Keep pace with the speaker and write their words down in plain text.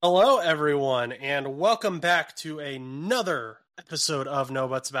Hello, everyone, and welcome back to another episode of No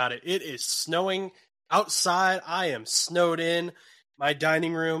Buts About It. It is snowing outside. I am snowed in my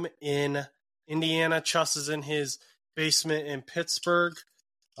dining room in Indiana. Chuss is in his basement in Pittsburgh,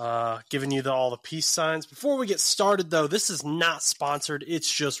 giving you all the peace signs. Before we get started, though, this is not sponsored.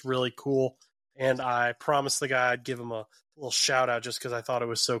 It's just really cool, and I promised the guy I'd give him a little shout out just because I thought it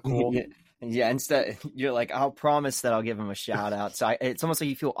was so cool. Yeah, instead you're like, I'll promise that I'll give him a shout out. So it's almost like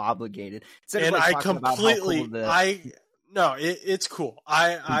you feel obligated. And I completely, it's cool.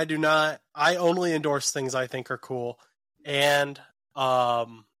 I do not, I only endorse things I think are cool. And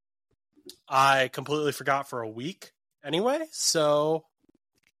I completely forgot for a week anyway. So,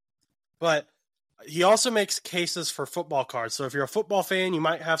 but he also makes cases for football cards. So if you're a football fan, you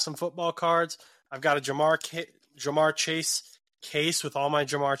might have some football cards. I've got a Jamar Chase case with all my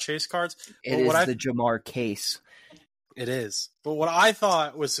Jamar Chase cards. It is the Jamar case. It is. But what I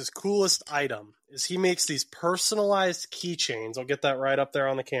thought was his coolest item is he makes these personalized keychains. I'll get that right up there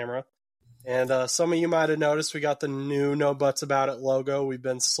on the camera. And some of you might have noticed we got the new No Buts About It logo we've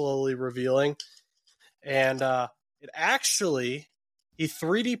been slowly revealing. And it actually, he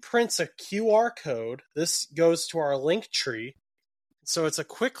 3D prints a QR code. This goes to our link tree. So it's a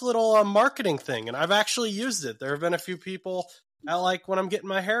quick little marketing thing. And I've actually used it. There have been a few people at like when I'm getting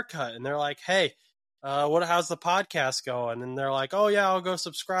my hair cut and they're like, hey, how's the podcast going? And they're like, oh yeah, I'll go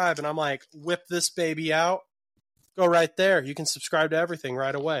subscribe. And I'm like, whip this baby out, go right there. You can subscribe to everything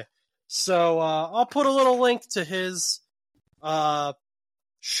right away. So I'll put a little link to his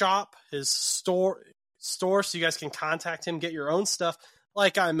shop, his store, so you guys can contact him, get your own stuff.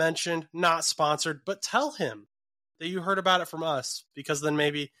 Like I mentioned, not sponsored, but tell him that you heard about it from us, because then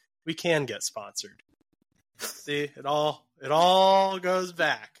maybe we can get sponsored. See, it all goes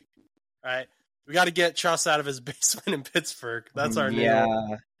back, right? We got to get Chuss out of his basement in Pittsburgh. That's our new.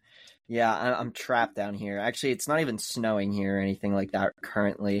 Yeah. I'm trapped down here. Actually, it's not even snowing here or anything like that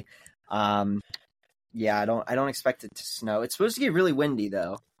currently. I don't expect it to snow. It's supposed to get really windy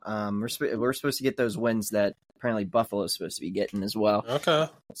though. We're supposed to get those winds that apparently Buffalo's supposed to be getting as well. Okay.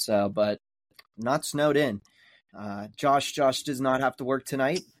 So, but not snowed in. Josh does not have to work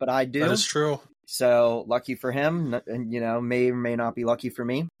tonight, but I do. That is true. So lucky for him, and may or may not be lucky for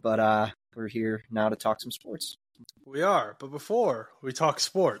me, but we're here now to talk some sports. We are, but before we talk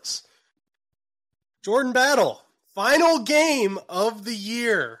sports, Jordan Battle, final game of the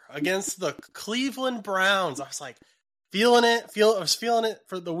year against the Cleveland Browns. I was like I was feeling it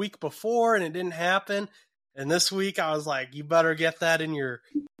for the week before, and it didn't happen. And this week, I was like, you better get that in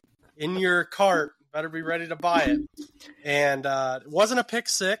your cart. Better be ready to buy it. And it wasn't a pick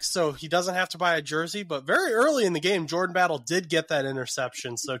six, so he doesn't have to buy a jersey. But very early in the game, Jordan Battle did get that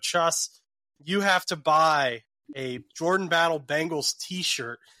interception. So, Chuss, you have to buy a Jordan Battle Bengals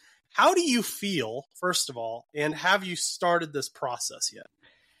t-shirt. How do you feel, first of all, and have you started this process yet?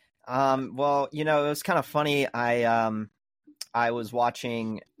 Well, it was kind of funny. I was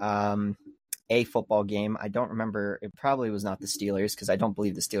watching a football game. I don't remember. It probably was not the Steelers, because I don't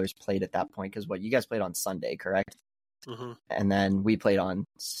believe the Steelers played at that point, because you guys played on Sunday, correct? Mm-hmm. And then we played on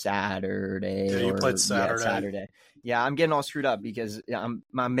Saturday. Yeah, you played Saturday. Yeah, Saturday. Yeah, I'm getting all screwed up because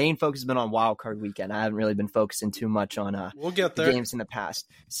my main focus has been on Wild Card Weekend. I haven't really been focusing too much on we'll get there. The games in the past.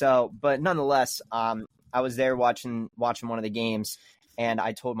 So, but nonetheless, I was there watching one of the games, and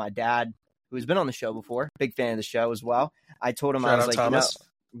I told my dad, who's been on the show before, big fan of the show as well. I told him, I was like, Thomas.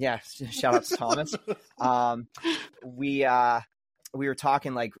 Yeah, shout out to Thomas. We were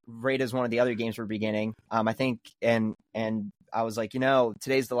talking like right as one of the other games were beginning. I think, and I was like,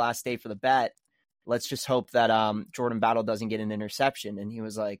 today's the last day for the bet. Let's just hope that Jordan Battle doesn't get an interception. And he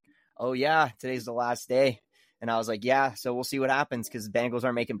was like, oh yeah, today's the last day. And I was like, yeah, so we'll see what happens, because the Bengals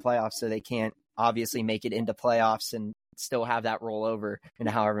aren't making playoffs, so they can't obviously make it into playoffs and still have that roll over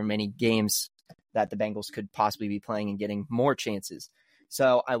into however many games that the Bengals could possibly be playing and getting more chances.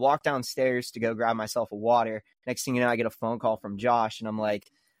 So I walked downstairs to go grab myself a water. Next thing you know, I get a phone call from Josh, and I'm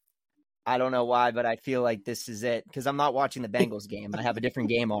like, I don't know why, but I feel like this is it, because I'm not watching the Bengals game. I have a different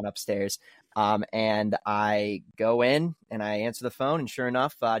game on upstairs. And I go in and I answer the phone, and sure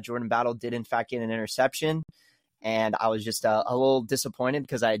enough, Jordan Battle did in fact get an interception. And I was just a little disappointed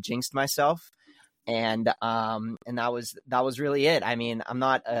because I had jinxed myself. And that was really it. I mean, I'm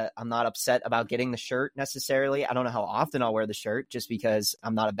not upset about getting the shirt necessarily. I don't know how often I'll wear the shirt, just because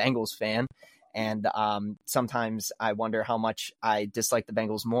I'm not a Bengals fan. And sometimes I wonder how much I dislike the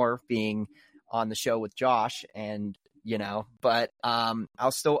Bengals more being on the show with Josh, and but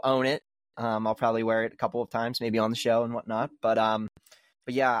I'll still own it. I'll probably wear it a couple of times, maybe on the show and whatnot. But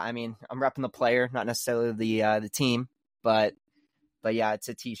yeah, I mean, I'm repping the player, not necessarily the team, but But yeah, it's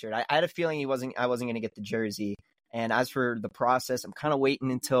a t-shirt. I had a feeling I wasn't going to get the jersey. And as for the process, I'm kind of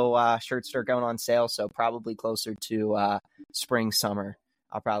waiting until shirts start going on sale. So probably closer to spring, summer,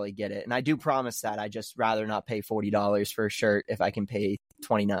 I'll probably get it. And I do promise that I just rather not pay $40 for a shirt if I can pay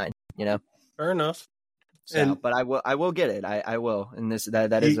 $29, Fair enough. So, but I will get it. I will. And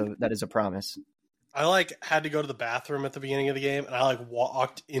that is a promise. I had to go to the bathroom at the beginning of the game, and I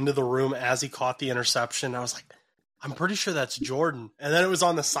walked into the room as he caught the interception. I was like, I'm pretty sure that's Jordan. And then it was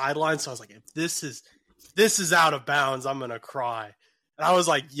on the sideline, so I was like, if this is out of bounds, I'm gonna cry. And I was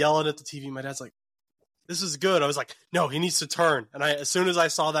yelling at the TV. My dad's like, this is good. I was like, no, he needs to turn. And as soon as I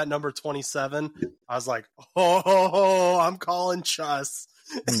saw that number 27, I was like, oh, I'm calling Chus.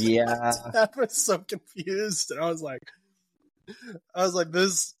 Yeah. I was so confused. And I was like,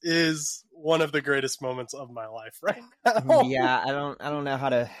 this is one of the greatest moments of my life right now. Yeah, I don't know how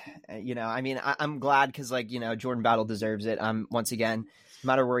to, I'm glad because Jordan Battle deserves it. Once again, no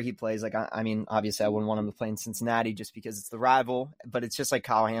matter where he plays, obviously I wouldn't want him to play in Cincinnati just because it's the rival, but it's just like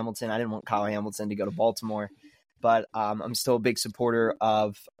Kyle Hamilton. I didn't want Kyle Hamilton to go to Baltimore, but I'm still a big supporter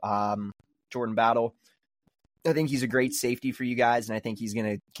of Jordan Battle. I think he's a great safety for you guys, and I think he's going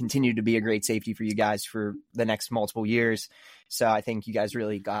to continue to be a great safety for you guys for the next multiple years. So I think you guys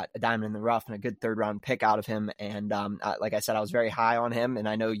really got a diamond in the rough and a good third-round pick out of him. And like I said, I was very high on him, and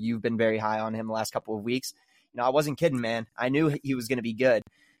I know you've been very high on him the last couple of weeks. I wasn't kidding, man. I knew he was going to be good.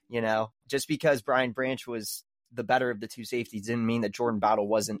 Just because Brian Branch was the better of the two safeties didn't mean that Jordan Battle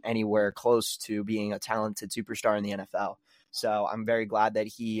wasn't anywhere close to being a talented superstar in the NFL. So I'm very glad that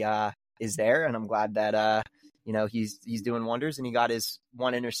he is there, and I'm glad that he's doing wonders, and he got his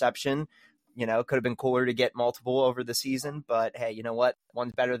one interception. Could have been cooler to get multiple over the season, but hey, you know what?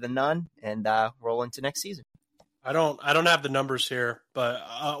 One's better than none, and roll into next season. I don't have the numbers here, but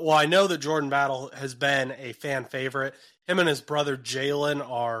I know that Jordan Battle has been a fan favorite. Him and his brother Jalen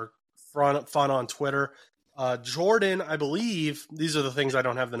are fun on Twitter. Jordan, I believe, these are the things I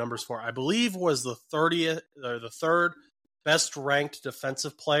don't have the numbers for. I believe was the 30th or the third best ranked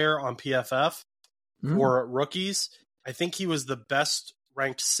defensive player on PFF for rookies. I think he was the best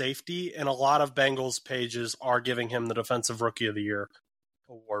ranked safety, and a lot of Bengals pages are giving him the Defensive Rookie of the Year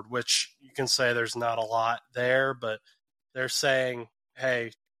award, which you can say there's not a lot there, but they're saying,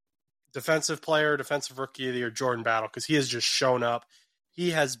 hey, defensive player, Defensive Rookie of the Year, Jordan Battle, because he has just shown up.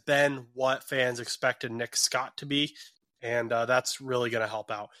 He has been what fans expected Nick Scott to be, and that's really going to help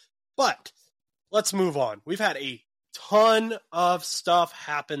out. But let's move on. We've had a ton of stuff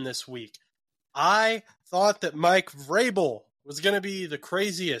happen this week. I thought that Mike Vrabel was going to be the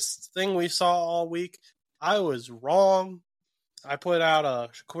craziest thing we saw all week. I was wrong. I put out a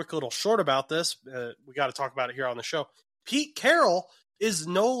quick little short about this. We got to talk about it here on the show. Pete Carroll is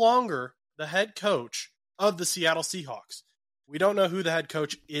no longer the head coach of the Seattle Seahawks. We don't know who the head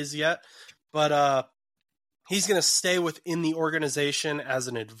coach is yet, but he's going to stay within the organization as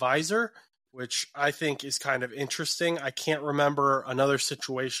an advisor, which I think is kind of interesting. I can't remember another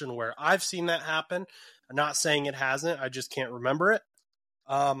situation where I've seen that happen. I'm not saying it hasn't. I just can't remember it.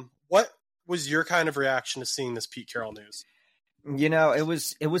 What was your kind of reaction to seeing this Pete Carroll news?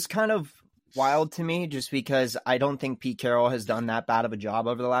 It was kind of wild to me just because I don't think Pete Carroll has done that bad of a job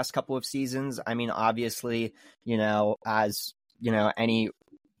over the last couple of seasons. I mean, obviously, as any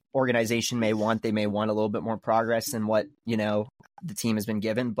organization may want, they may want a little bit more progress than what, the team has been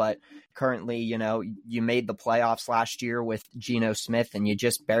given. But currently, you made the playoffs last year with Geno Smith and you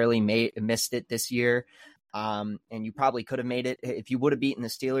just barely missed it this year. And you probably could have made it. If you would have beaten the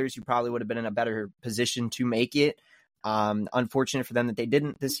Steelers, you probably would have been in a better position to make it. Unfortunate for them that they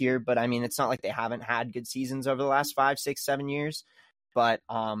didn't this year, but I mean, it's not like they haven't had good seasons over the last 5, 6, 7 years. But,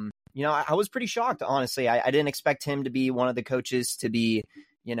 I was pretty shocked, honestly. I didn't expect him to be one of the coaches to be,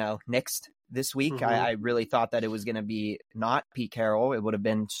 nixed this week. Mm-hmm. I really thought that it was going to be not Pete Carroll. It would have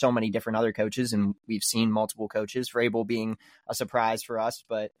been so many different other coaches, and we've seen multiple coaches, Vrabel being a surprise for us.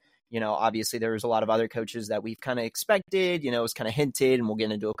 But, obviously there was a lot of other coaches that we've kind of expected, it was kind of hinted, and we'll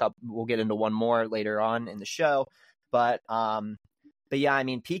get into one more later on in the show. But yeah, I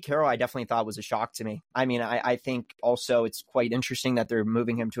mean, Pete Carroll, I definitely thought was a shock to me. I mean, I think also it's quite interesting that they're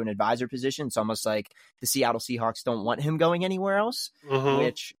moving him to an advisor position. It's almost like the Seattle Seahawks don't want him going anywhere else,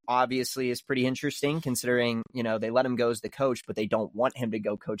 which obviously is pretty interesting considering, they let him go as the coach, but they don't want him to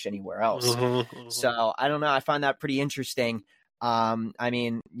go coach anywhere else. So I don't know. I find that pretty interesting. I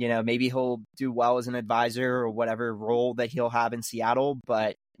mean, maybe he'll do well as an advisor or whatever role that he'll have in Seattle,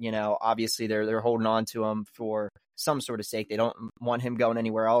 but obviously they're holding on to him for some sort of sake. They don't want him going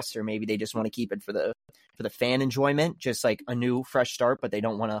anywhere else, or maybe they just want to keep it for the fan enjoyment, just like a new fresh start, but they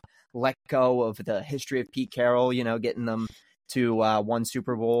don't want to let go of the history of Pete Carroll, getting them to one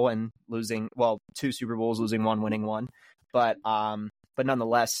Super Bowl and losing, well, 2 Super Bowls, losing one, winning one. But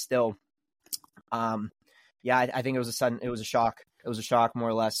nonetheless, still, I think it was a shock. It was a shock, more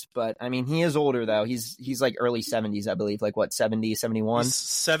or less. But I mean, he is older though. He's like early 70s, I believe. Like what, 70, 71? He's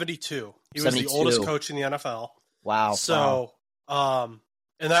 72. He 72. was the oldest coach in the NFL. Wow. So, and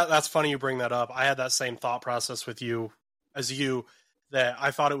that's funny you bring that up. I had that same thought process with you that I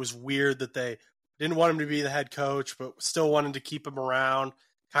thought it was weird that they didn't want him to be the head coach, but still wanted to keep him around.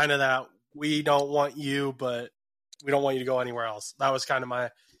 Kind of that, we don't want you, but we don't want you to go anywhere else. That was kind of my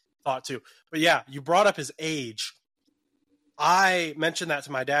thought too. But yeah, you brought up his age. I mentioned that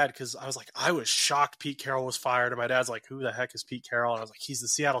to my dad because I was like, I was shocked Pete Carroll was fired. And my dad's like, who the heck is Pete Carroll? And I was like, he's the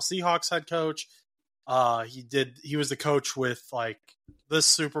Seattle Seahawks head coach. He was the coach with like this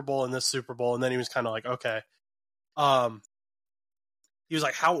Super Bowl and this Super Bowl. And then he was kind of like, okay. He was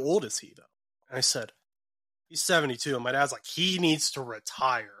like, how old is he though? And I said, he's 72. And my dad's like, he needs to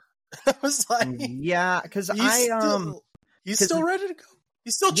retire. I was like, yeah, because he's still ready to go.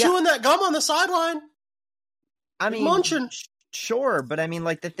 He's still chewing that gum on the sideline. I mean, munching. Sure, but I mean,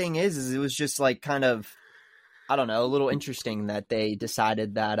 like the thing is it was just like kind of, I don't know, a little interesting that they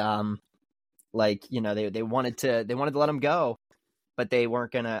decided that, like, you know, they wanted to let him go, but they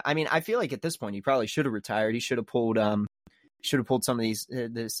weren't gonna. I mean, I feel like at this point he probably should have retired. He should have pulled some of these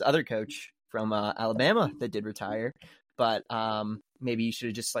this other coach from Alabama that did retire, but maybe he should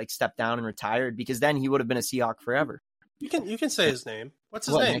have just like stepped down and retired, because then he would have been a Seahawk forever. You can say his name. What's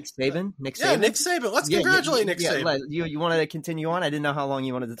his name? Nick Saban? Nick Saban? Yeah, Nick Saban. Let's congratulate Nick Saban. You wanted to continue on? I didn't know how long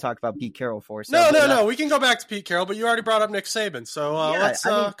you wanted to talk about Pete Carroll for. So, no. We can go back to Pete Carroll, but you already brought up Nick Saban. So let's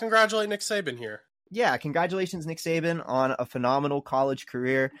congratulate Nick Saban here. Yeah, congratulations, Nick Saban, on a phenomenal college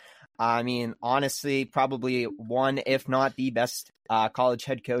career. I mean, honestly, probably one, if not the best college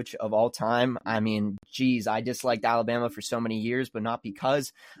head coach of all time. I mean, geez, I disliked Alabama for so many years, but not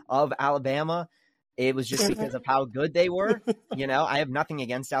because of Alabama. It was just because of how good they were. You know, I have nothing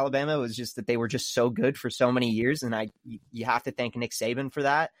against Alabama. It was just that they were just so good for so many years. And you have to thank Nick Saban for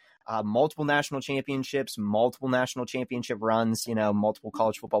that. Multiple national championships, multiple national championship runs, you know, multiple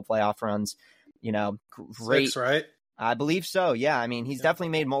college football playoff runs, you know, great. 6, right? I believe so. Yeah. I mean, he's definitely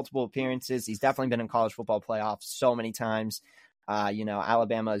made multiple appearances. He's definitely been in college football playoffs so many times. You know,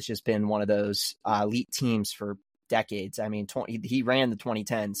 Alabama has just been one of those elite teams for decades. I mean, he ran the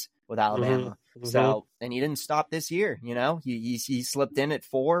 2010s with Alabama. Mm-hmm. So, and he didn't stop this year, you know, he slipped in at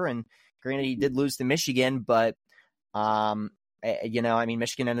 4, and granted he did lose to Michigan, but, you know, I mean,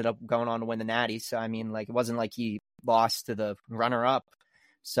 Michigan ended up going on to win the Natty. So, I mean, like, it wasn't like he lost to the runner up.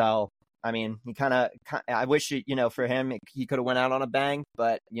 So, I mean, he I wish, you know, for him, he could have went out on a bang,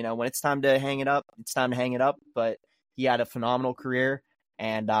 but, you know, when it's time to hang it up, it's time to hang it up. But he had a phenomenal career,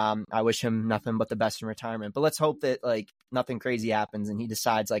 and I wish him nothing but the best in retirement. But let's hope that, like, nothing crazy happens and he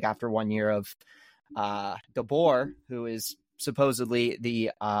decides, like, after 1 year of DeBoer, who is supposedly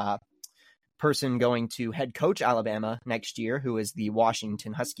the person going to head coach Alabama next year, who is the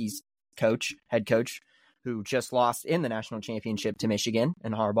Washington Huskies head coach, who just lost in the national championship to Michigan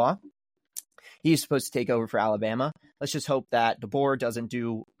and Harbaugh. He's supposed to take over for Alabama. Let's just hope that DeBoer doesn't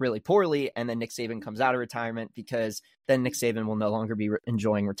do really poorly, and then Nick Saban comes out of retirement, because then Nick Saban will no longer be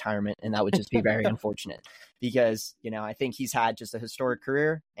enjoying retirement, and that would just be very unfortunate, because, you know, I think he's had just a historic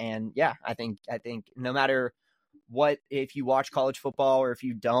career. And yeah, I think no matter what, if you watch college football or if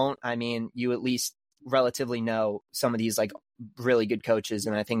you don't, I mean, you at least relatively know some of these like really good coaches.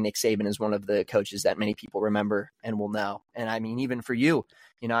 And I think Nick Saban is one of the coaches that many people remember and will know. And I mean, even for you,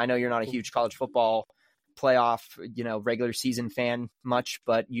 you know, I know you're not a huge college football playoff, you know, regular season fan much,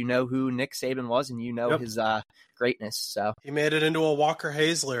 but you know who Nick Saban was, and you know his greatness. So he made it into a Walker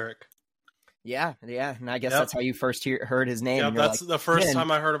Hayes lyric. Yeah. And I guess that's how you first heard his name. Yeah, that's like, the first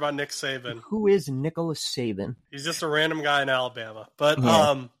time I heard about Nick Saban. Who is Nicholas Saban? He's just a random guy in Alabama. But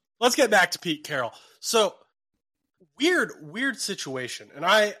let's get back to Pete Carroll. So weird situation. And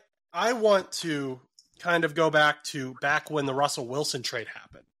I want to kind of go back when the Russell Wilson trade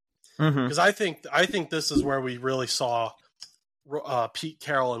happened. Because I think this is where we really saw Pete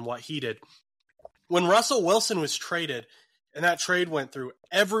Carroll and what he did. When Russell Wilson was traded and that trade went through,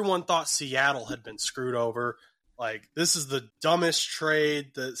 everyone thought Seattle had been screwed over. Like, this is the dumbest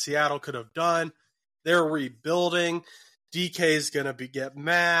trade that Seattle could have done. They're rebuilding. DK's going to get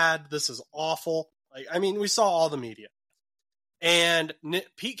mad. This is awful. Like, I mean, we saw all the media. And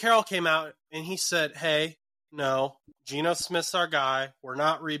Pete Carroll came out and he said, hey, no, Geno Smith's our guy. We're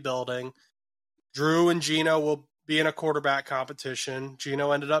not rebuilding. Drew and Geno will be in a quarterback competition.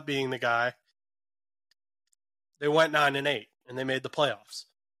 Geno ended up being the guy. They went 9-8 and they made the playoffs.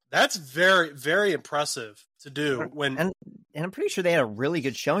 That's very, very impressive to do when. And I'm pretty sure they had a really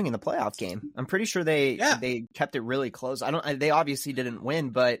good showing in the playoff game. I'm pretty sure they kept it really close. They obviously didn't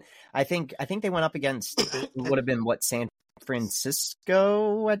win, but I think they went up against would have been San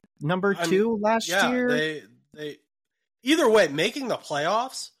Francisco at number 2 last year. They either way, making the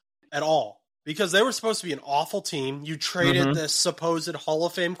playoffs at all, because they were supposed to be an awful team. You traded this supposed Hall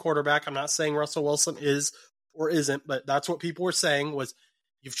of Fame quarterback. I'm not saying Russell Wilson is or isn't, but that's what people were saying was,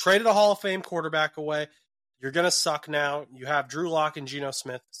 you've traded a Hall of Fame quarterback away. You're going to suck now. You have Drew Lock and Geno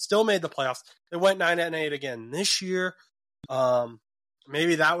Smith. Still made the playoffs. They went 9-8 again this year.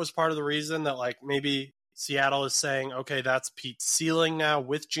 Maybe that was part of the reason that, like, maybe Seattle is saying, okay, that's Pete's ceiling now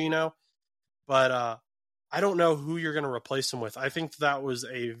with Geno. But I don't know who you're going to replace him with. I think that was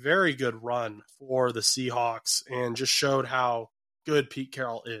a very good run for the Seahawks and just showed how good Pete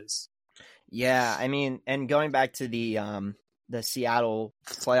Carroll is. Yeah, I mean, and going back to the Seattle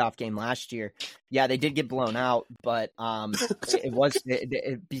playoff game last year, yeah, they did get blown out, but it was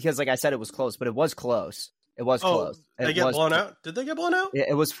because, like I said, it was close, but it was close. It was close. They get blown out? Did they get blown out?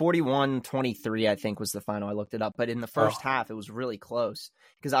 It was 41-23, I think, was the final. I looked it up. But in the first half, it was really close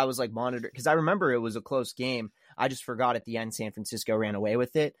because I was like monitoring. Because I remember it was a close game. I just forgot at the end San Francisco ran away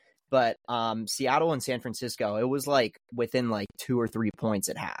with it. But Seattle and San Francisco, it was like within like 2 or 3 points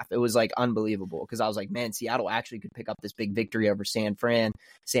at half. It was like unbelievable because I was like, man, Seattle actually could pick up this big victory over San Fran.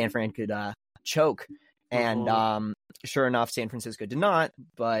 San Fran could choke. And sure enough, San Francisco did not.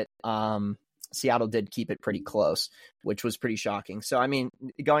 But Seattle did keep it pretty close, which was pretty shocking. So, I mean,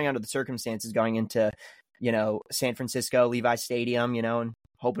 going under the circumstances, going into, San Francisco, Levi Stadium, and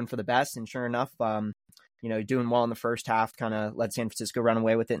hoping for the best. And sure enough, doing well in the first half, kind of let San Francisco run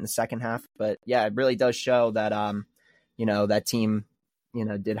away with it in the second half. But yeah, it really does show that, that team,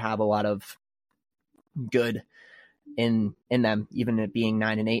 did have a lot of good in them, even it being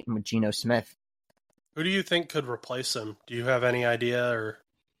 9-8 and with Geno Smith. Who do you think could replace him? Do you have any idea or?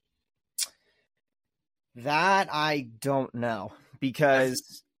 That I don't know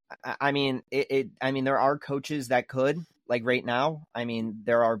because I mean, there are coaches that could, like right now. I mean,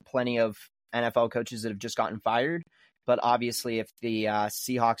 there are plenty of NFL coaches that have just gotten fired, but obviously if the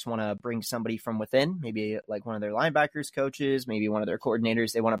Seahawks want to bring somebody from within, maybe like one of their linebackers coaches, maybe one of their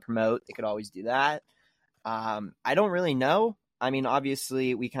coordinators they want to promote, they could always do that. I don't really know. I mean,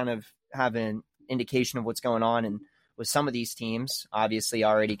 obviously we kind of have an indication of what's going on and with some of these teams, obviously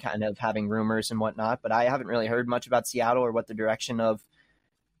already kind of having rumors and whatnot, but I haven't really heard much about Seattle or what the direction of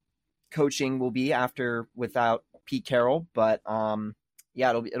coaching will be without Pete Carroll. But yeah,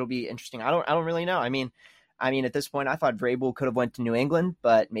 it'll be interesting. I don't really know. I mean, at this point, I thought Vrabel could have went to New England,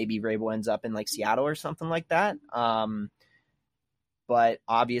 but maybe Vrabel ends up in like Seattle or something like that. But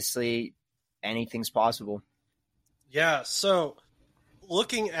obviously, anything's possible. Yeah. So,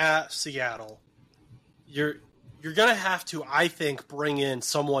 looking at Seattle, you're going to have to, I think, bring in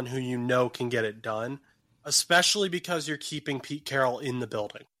someone who can get it done, especially because you're keeping Pete Carroll in the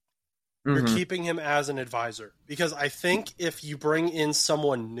building. You're keeping him as an advisor. Because I think if you bring in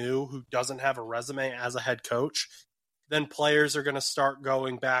someone new who doesn't have a resume as a head coach, then players are going to start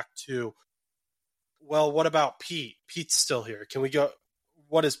going back to, well, what about Pete? Pete's still here. Can we go?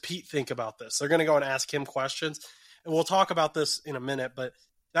 What does Pete think about this? They're going to go and ask him questions. And we'll talk about this in a minute, but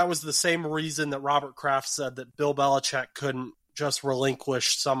that was the same reason that Robert Kraft said that Bill Belichick couldn't just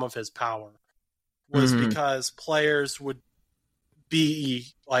relinquish some of his power, was because players would be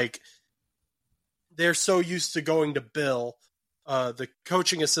like, they're so used to going to Bill. The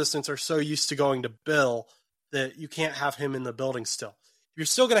coaching assistants are so used to going to Bill that you can't have him in the building still. You're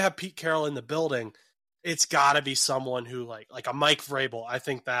still going to have Pete Carroll in the building. It's got to be someone who like a Mike Vrabel. I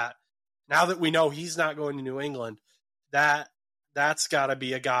think that now that we know he's not going to New England, that's got to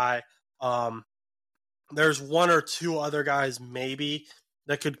be a guy. There's one or two other guys maybe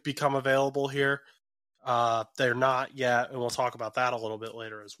that could become available here. They're not yet, and we'll talk about that a little bit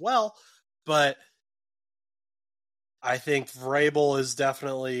later as well. But I think Vrabel is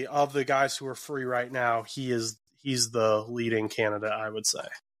definitely, of the guys who are free right now, he's the leading candidate, I would say.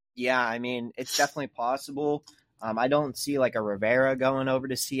 Yeah, I mean, it's definitely possible. I don't see like a Rivera going over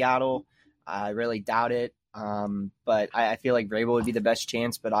to Seattle. I really doubt it. But I feel like Vrabel would be the best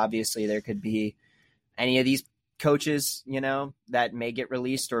chance, but obviously there could be any of these coaches, that may get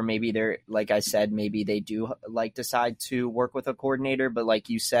released, or maybe they're, like I said, maybe they do decide to work with a coordinator. But like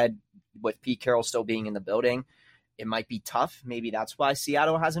you said, with Pete Carroll still being in the building, it might be tough. Maybe that's why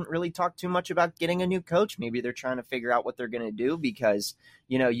Seattle hasn't really talked too much about getting a new coach. Maybe they're trying to figure out what they're going to do because,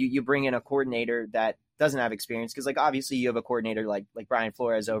 you bring in a coordinator that doesn't have experience. Because, like, obviously you have a coordinator like Brian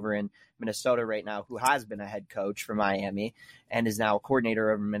Flores over in Minnesota right now who has been a head coach for Miami and is now a coordinator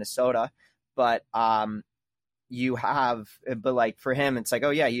over Minnesota. But like for him, it's like,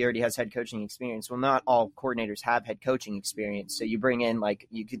 oh yeah, he already has head coaching experience. Well, not all coordinators have head coaching experience. So you bring in, like,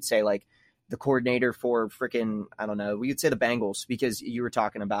 you could say like the coordinator for freaking, I don't know, we could say the Bengals, because you were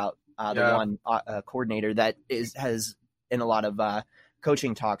talking about the one coordinator that has in a lot of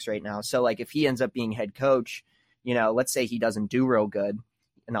coaching talks right now. So like if he ends up being head coach, let's say he doesn't do real good,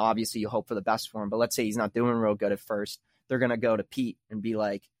 and obviously you hope for the best for him, but let's say he's not doing real good at first, they're going to go to Pete and be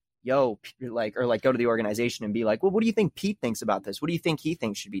like, yo, go to the organization and be like, well, what do you think Pete thinks about this? What do you think he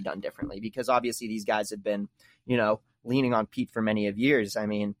thinks should be done differently? Because obviously these guys have been, leaning on Pete for many of years. I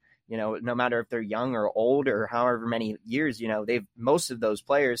mean, no matter if they're young or old or however many years, most of those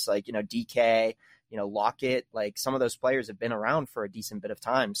players, like, DK, Lockett, like some of those players have been around for a decent bit of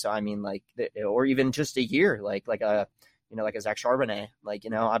time. So, I mean, like, or even just a year, like a Zach Charbonnet, like,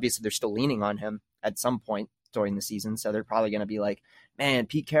 obviously they're still leaning on him at some point during the season. So they're probably going to be like, man,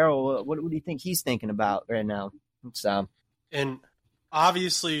 Pete Carroll, what do you think he's thinking about right now? So, and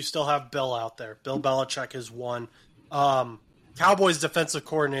obviously you still have Bill out there. Bill Belichick is one. Cowboys defensive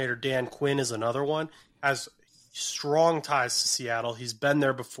coordinator Dan Quinn is another one. Has strong ties to Seattle. He's been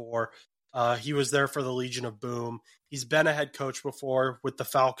there before. He was there for the Legion of Boom. He's been a head coach before with the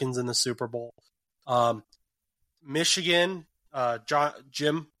Falcons in the Super Bowl. Michigan,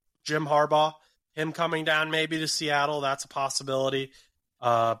 Jim Harbaugh, him coming down maybe to Seattle, that's a possibility.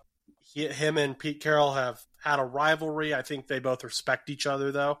 Him and Pete Carroll have had a rivalry. I think they both respect each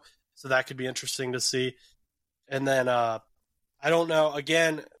other, though, so that could be interesting to see. And then I don't know.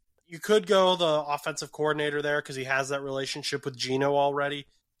 Again, you could go the offensive coordinator there because he has that relationship with Geno already,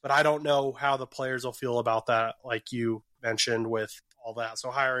 but I don't know how the players will feel about that, like you mentioned with all that. So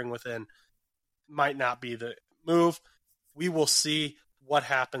hiring within might not be the move. We will see what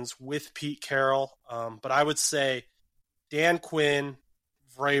happens with Pete Carroll. But I would say Dan Quinn,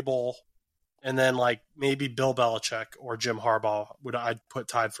 Vrabel, and then like maybe Bill Belichick or Jim Harbaugh I'd put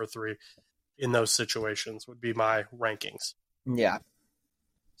tied for 3 in those situations would be my rankings. Yeah.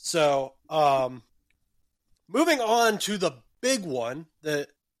 So moving on to the big one that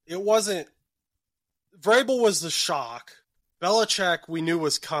it wasn't Vrabel was the shock. Belichick we knew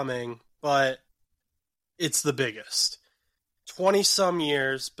was coming, but it's the biggest. 20-some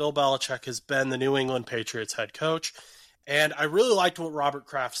years, Bill Belichick has been the New England Patriots head coach, and I really liked what Robert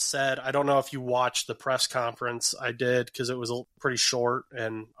Kraft said. I don't know if you watched the press conference. I did because it was pretty short,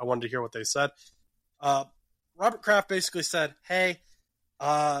 and I wanted to hear what they said. Robert Kraft basically said, hey,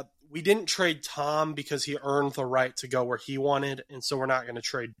 we didn't trade Tom because he earned the right to go where he wanted, and so we're not going to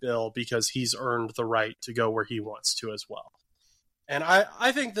trade Bill because he's earned the right to go where he wants to as well. And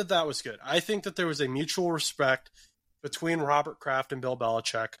I think that was good. I think that there was a mutual respect between Robert Kraft and Bill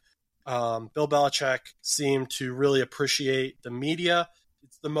Belichick. Bill Belichick seemed to really appreciate the media.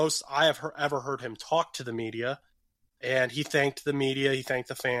 It's the most I have ever heard him talk to the media. And he thanked the media. He thanked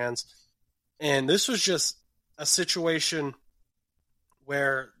the fans. And this was just a situation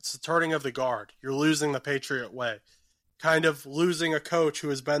where it's the turning of the guard. You're losing the Patriot way. Kind of losing a coach who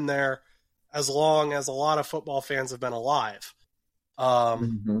has been there as long as a lot of football fans have been alive. I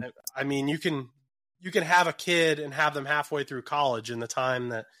mean, you can have a kid and have them halfway through college in the time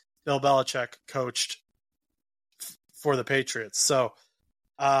that Bill Belichick coached for the Patriots. So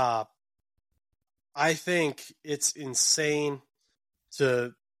I think it's insane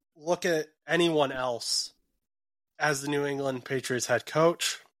to look at anyone else as the New England Patriots head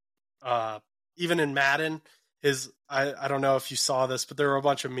coach. Even in Madden, I don't know if you saw this, but there were a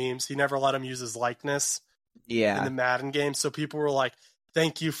bunch of memes. He never let him use his likeness in the Madden game. So people were like,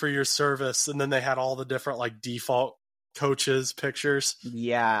 thank you for your service. And then they had all the different like default coaches pictures.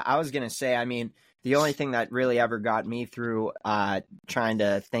 Yeah, I was going to say, I mean, the only thing that really ever got me through trying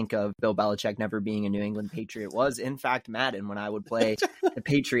to think of Bill Belichick never being a New England Patriot was, in fact, Madden, when I would play the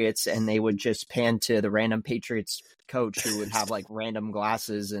Patriots and they would just pan to the random Patriots coach who would have like random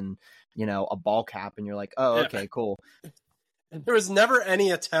glasses and, a ball cap. And you're like, oh, okay, cool. There was never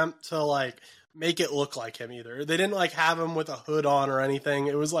any attempt to like make it look like him either. They didn't like have him with a hood on or anything.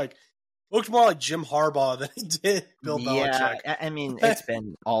 It was like, looked more like Jim Harbaugh than he did Bill Belichick. Yeah, I mean, it's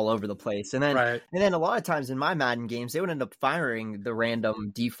been all over the place. And then and then a lot of times in my Madden games, they would end up firing the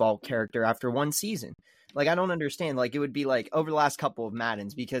random default character after one season. Like, I don't understand. Like, it would be like over the last couple of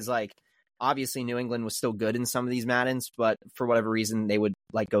Maddens because like obviously New England was still good in some of these Maddens, but for whatever reason, they would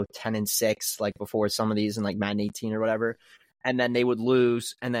like go 10-6, like before some of these in like Madden 18 or whatever. And then they would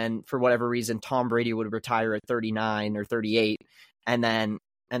lose. And then for whatever reason, Tom Brady would retire at 39 or 38. And then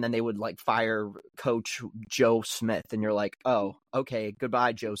they would like fire coach Joe Smith. And you're like, oh, okay,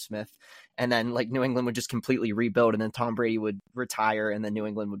 goodbye, Joe Smith. And then like New England would just completely rebuild, and then Tom Brady would retire, and then New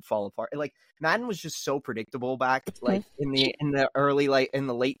England would fall apart. Like Madden was just so predictable back like in the early, like in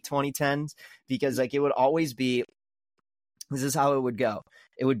the late 2010s, because like it would always be, this is how it would go.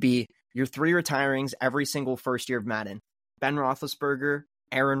 It would be your 3 retirings every single first year of Madden. Ben Roethlisberger,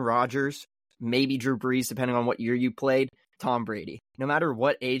 Aaron Rodgers, maybe Drew Brees, depending on what year you played, Tom Brady. No matter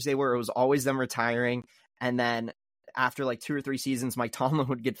what age they were, it was always them retiring. And then after like 2 or 3 seasons, Mike Tomlin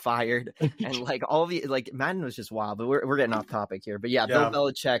would get fired. And like all the, like Madden was just wild, but we're getting off topic here. But yeah, Bill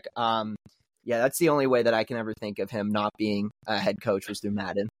Belichick, yeah, that's the only way that I can ever think of him not being a head coach was through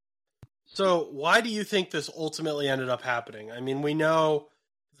Madden. So why do you think this ultimately ended up happening? I mean, we know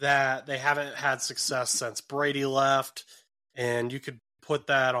that they haven't had success since Brady left, and you could put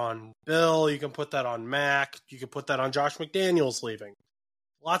that on Bill, you can put that on Mac, you can put that on Josh McDaniels leaving.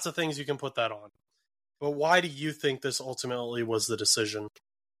 Lots of things you can put that on. But why do you think this ultimately was the decision?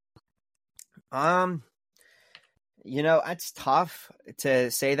 You know, it's tough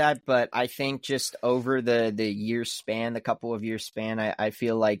to say that, but I think just over the year span, the couple of years span, I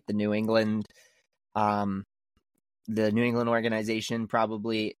feel like the New England organization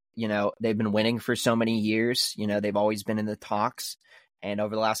probably, you know, they've been winning for so many years. You know, they've always been in the talks. And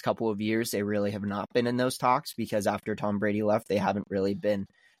over the last couple of years, they really have not been in those talks, because after Tom Brady left, they haven't really been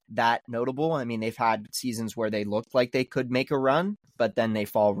that notable. I mean, they've had seasons where they looked like they could make a run, but then they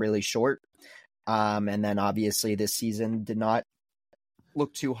fall really short. And then obviously this season did not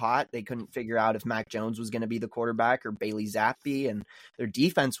look too hot. They couldn't figure out if Mac Jones was going to be the quarterback or Bailey Zappi, and their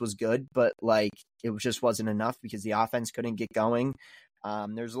defense was good, but like it just wasn't enough because the offense couldn't get going.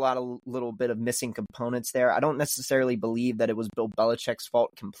 There's a lot of little bit of missing components there. I don't necessarily believe that it was Bill Belichick's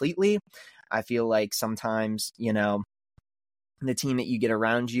fault completely. I feel like sometimes, you know, the team that you get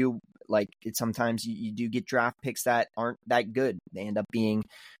around you, like sometimes you do get draft picks that aren't that good. They end up being,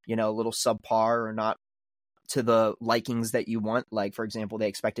 you know, a little subpar or not to the likings that you want. Like, for example, they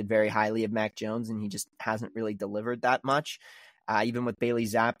expected very highly of Mac Jones, and he just hasn't really delivered that much. Even with Bailey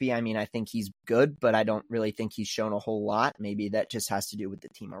Zappi, I mean, I think he's good, but I don't really think he's shown a whole lot. Maybe that just has to do with the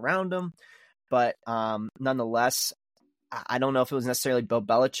team around him. But nonetheless, I don't know if it was necessarily Bill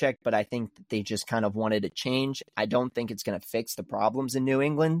Belichick, but I think that they just kind of wanted a change. I don't think it's going to fix the problems in New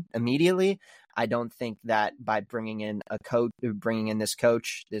England immediately. I don't think that by bringing in this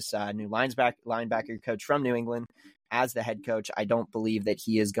coach, this new linebacker coach from New England as the head coach, I don't believe that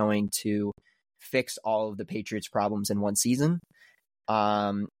he is going to fix all of the Patriots' problems in one season.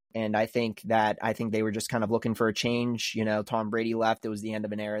 And I think they were just kind of looking for a change. You know, Tom Brady left. It was the end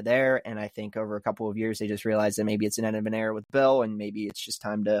of an era there. And I think over a couple of years, they just realized that maybe it's an end of an era with Bill, and maybe it's just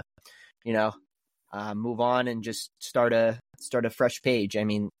time to, you know, move on and just start a fresh page. I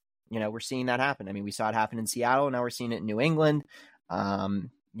mean, you know, we're seeing that happen. I mean, we saw it happen in Seattle. Now we're seeing it in New England. You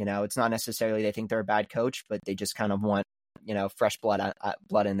know, it's not necessarily they think they're a bad coach, but they just kind of want, you know, fresh blood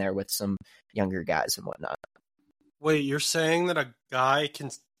in there with some younger guys and whatnot. Wait, you're saying that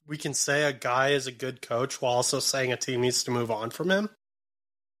we can say a guy is a good coach while also saying a team needs to move on from him?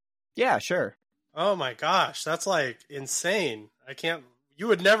 Yeah, sure. Oh my gosh, that's like insane. You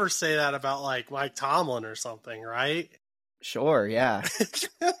would never say that about like Mike Tomlin or something, right? Sure, yeah.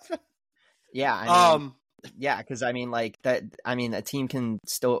 Yeah, I mean, yeah, because I mean, like that. I mean, a team can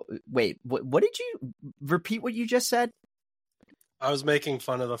still wait. What did you repeat? What you just said? I was making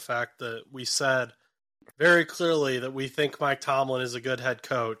fun of the fact that we said very clearly that we think Mike Tomlin is a good head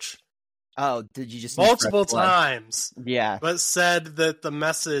coach. Oh, did you just multiple times? Yeah, but said that the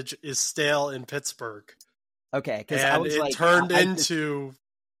message is stale in Pittsburgh. Okay, because it turned into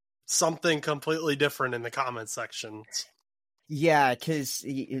something completely different in the comment section. Yeah, because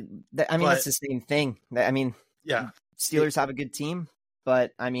that's the same thing. I mean, yeah, Steelers have a good team,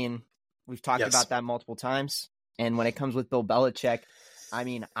 but I mean, we've talked about that multiple times. And when it comes with Bill Belichick, I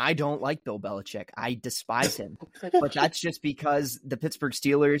mean, I don't like Bill Belichick. I despise him. But that's just because the Pittsburgh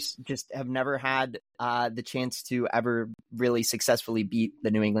Steelers just have never had the chance to ever really successfully beat the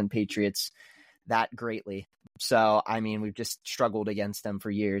New England Patriots that greatly. So, I mean, we've just struggled against them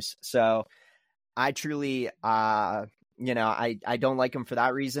for years. So I truly, I don't like him for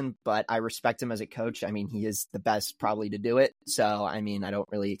that reason, but I respect him as a coach. I mean, he is the best probably to do it. So, I mean, I don't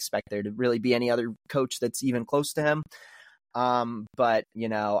really expect there to really be any other coach that's even close to him. But you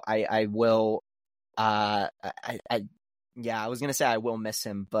know, I will, I was going to say I will miss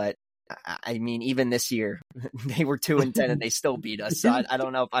him, but I mean, even this year, they were 2-10 and they still beat us. So I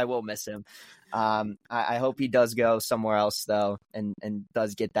don't know if I will miss him. I hope he does go somewhere else though, and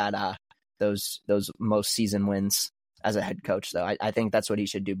does get that those most season wins as a head coach though. I think that's what he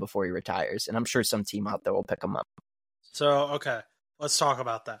should do before he retires, and I'm sure some team out there will pick him up. So okay, let's talk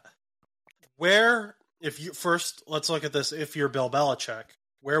about that. Let's look at this. If you're Bill Belichick,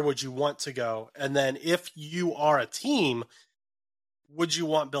 where would you want to go? And then if you are a team, would you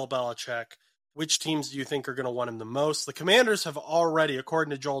want Bill Belichick? Which teams do you think are going to want him the most? The Commanders have already,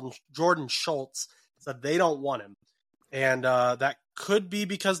 according to Jordan Schultz, said they don't want him. And that could be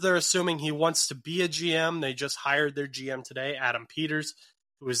because they're assuming he wants to be a GM. They just hired their GM today, Adam Peters,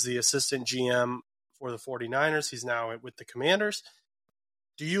 who is the assistant GM for the 49ers. He's now with the Commanders.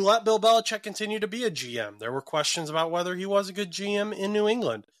 Do you let Bill Belichick continue to be a GM? There were questions about whether he was a good GM in New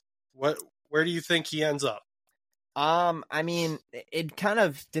England. Where do you think he ends up? I mean, it kind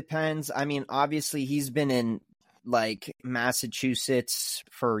of depends. I mean, obviously he's been in like Massachusetts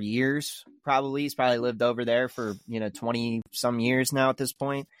for years, probably. He's probably lived over there for, 20 some years now at this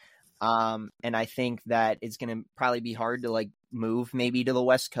point. And I think that it's going to probably be hard to like move maybe to the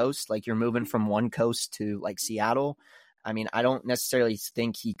West Coast. Like you're moving from one coast to like Seattle. I mean, I don't necessarily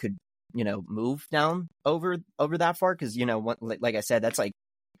think he could, move down over that far. Cause like I said, that's like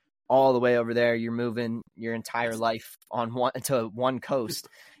all the way over there. You're moving your entire life on one coast.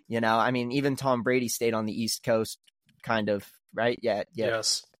 I mean, even Tom Brady stayed on the East Coast, kind of, right? Yeah.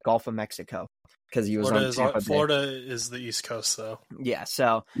 Yes. Gulf of Mexico, because he was on Tampa Bay. Florida is the East Coast, though. Yeah.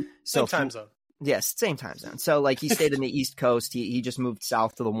 So same time zone. Yes, same time zone. So like he stayed in the East Coast. He just moved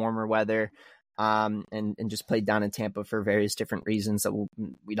south to the warmer weather, and just played down in Tampa for various different reasons that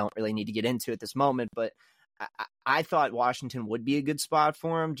we don't really need to get into at this moment. But I thought Washington would be a good spot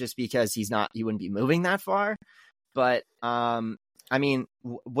for him just because he wouldn't be moving that far. But I mean,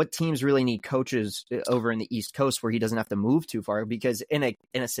 what teams really need coaches over in the East Coast where he doesn't have to move too far? Because in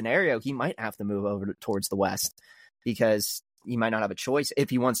a scenario, he might have to move over towards the West because he might not have a choice if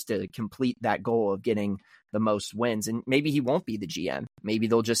he wants to complete that goal of getting the most wins. And maybe he won't be the GM. Maybe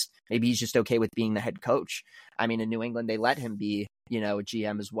he's just okay with being the head coach. I mean, in New England, they let him be, a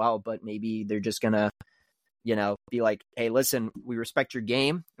GM as well, but maybe they're just going to, be like, hey, listen, we respect your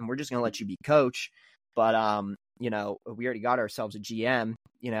game and we're just going to let you be coach. But, we already got ourselves a GM,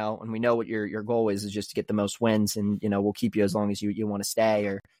 and we know what your goal is just to get the most wins, and, we'll keep you as long as you want to stay,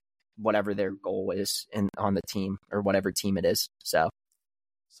 or whatever their goal is on the team, or whatever team it is. So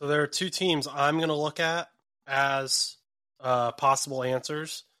there are two teams I'm going to look at as possible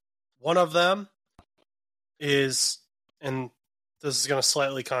answers. One of them is, and this is going to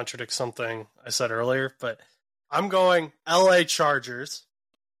slightly contradict something I said earlier, but I'm going LA Chargers.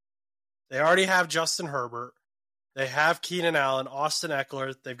 They already have Justin Herbert. They have Keenan Allen, Austin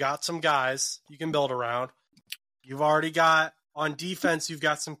Eckler. They've got some guys you can build around. You've already got, on defense, you've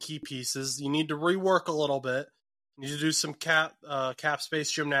got some key pieces. You need to rework a little bit. You need to do some cap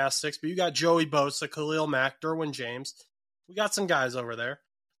space gymnastics. But you got Joey Bosa, Khalil Mack, Derwin James. We got some guys over there.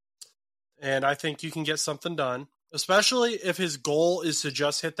 And I think you can get something done, especially if his goal is to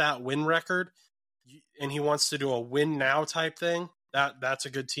just hit that win record and he wants to do a win now type thing. That's a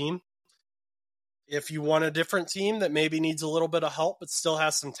good team. If you want a different team that maybe needs a little bit of help but still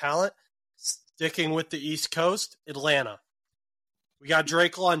has some talent, sticking with the East Coast, Atlanta. We got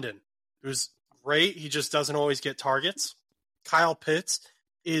Drake London, who's great. He just doesn't always get targets. Kyle Pitts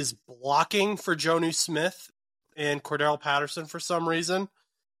is blocking for Jonnu Smith and Cordell Patterson for some reason.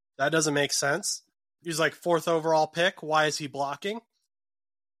 That doesn't make sense. He's like 4th overall pick. Why is he blocking?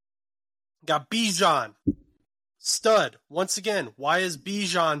 Got Bijan. Stud. Once again, why is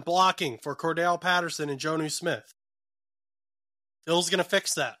Bijan blocking for Cordell Patterson and Jonnu Smith? Bill's going to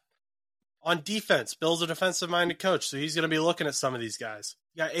fix that. On defense, Bill's a defensive-minded coach, so he's going to be looking at some of these guys.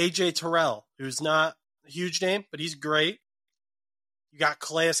 You got A.J. Terrell, who's not a huge name, but he's great. You got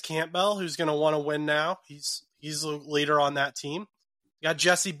Calais Campbell, who's going to want to win now. He's the leader on that team. You got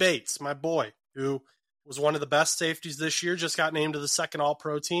Jesse Bates, my boy, who was one of the best safeties this year, just got named to the second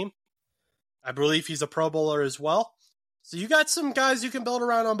All-Pro team. I believe he's a Pro Bowler as well. So you got some guys you can build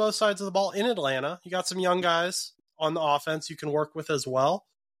around on both sides of the ball in Atlanta. You got some young guys on the offense you can work with as well.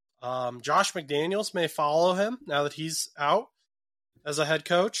 Josh McDaniels may follow him now that he's out as a head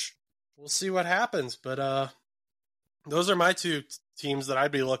coach. We'll see what happens. But those are my two teams that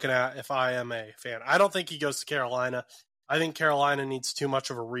I'd be looking at if I am a fan. I don't think he goes to Carolina. I think Carolina needs too much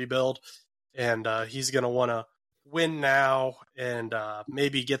of a rebuild, and he's going to want to win now and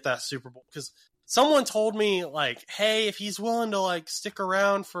maybe get that Super Bowl. Because someone told me, like, hey, if he's willing to, like, stick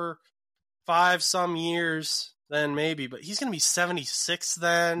around for 5 some years, then maybe, but he's going to be 76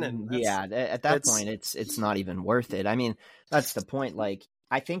 then. And at that point, it's not even worth it. I mean, that's the point. Like,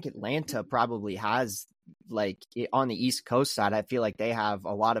 I think Atlanta probably has, like, on the East Coast side, I feel like they have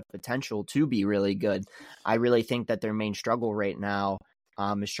a lot of potential to be really good. I really think that their main struggle right now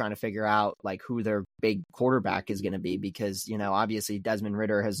is trying to figure out, like, who their big quarterback is going to be, because, you know, obviously Desmond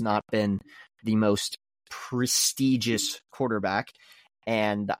Ridder has not been the most prestigious quarterback.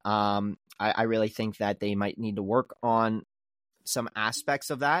 And I really think that they might need to work on some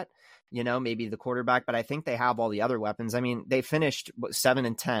aspects of that, you know, maybe the quarterback, but I think they have all the other weapons. I mean, they finished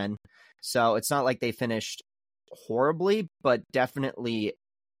 7-10, so it's not like they finished horribly, but definitely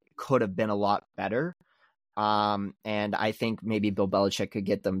could have been a lot better. And I think maybe Bill Belichick could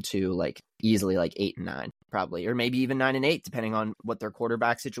get them to, like, easily like 8-9, probably, or maybe even 9-8, depending on what their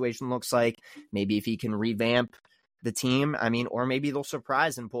quarterback situation looks like. Maybe if he can revamp the team, I mean, or maybe they'll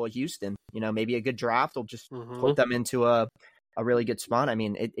surprise and pull a Houston. You know, maybe a good draft will just put them into a really good spot. I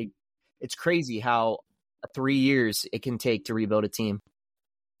mean, it's crazy how 3 years it can take to rebuild a team.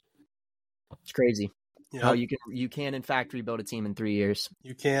 It's crazy how you can in fact rebuild a team in 3 years.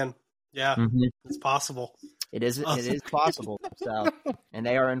 You can. Yeah, it's possible. It is possible. So, and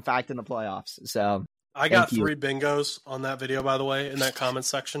they are in fact in the playoffs. So I got 3 bingos on that video, by the way, in that comment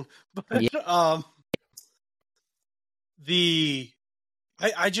section. But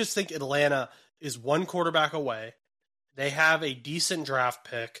I just think Atlanta is one quarterback away. They have a decent draft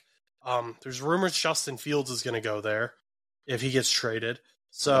pick. There's rumors Justin Fields is going to go there if he gets traded.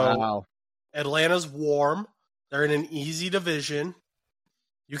 So Atlanta's warm. They're in an easy division.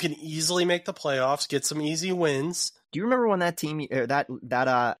 You can easily make the playoffs, get some easy wins. Do you remember when that team, or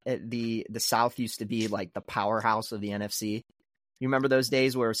the South used to be like the powerhouse of the NFC? You remember those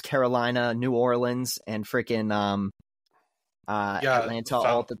days where it was Carolina, New Orleans, and freaking Atlanta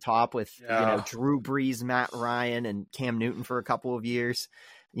all at the top with you know, Drew Brees, Matt Ryan, and Cam Newton for a couple of years.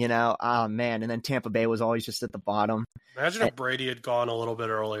 You know, oh man, and then Tampa Bay was always just at the bottom. Imagine if Brady had gone a little bit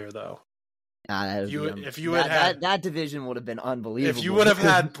earlier, though. That division would have been unbelievable. If you would have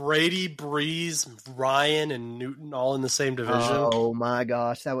had Brady, Breeze, Ryan, and Newton all in the same division. Oh my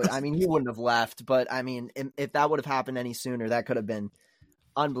gosh, that would. I mean, he wouldn't have left, but I mean, if that would have happened any sooner, that could have been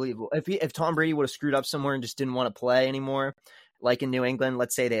unbelievable. If Tom Brady would have screwed up somewhere and just didn't want to play anymore, like in New England,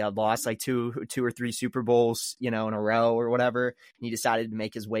 let's say they had lost like two or three Super Bowls, you know, in a row or whatever, and he decided to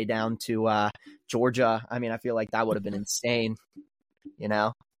make his way down to Georgia. I mean, I feel like that would have been insane, you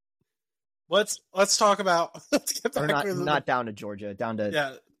know. Let's talk about. Let's get back not down to Georgia, down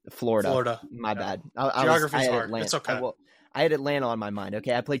to Florida. My bad. Geography's hard. It's okay. I had Atlanta on my mind.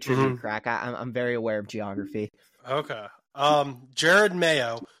 Okay, I played trivia crack. I'm very aware of geography. Okay. Jared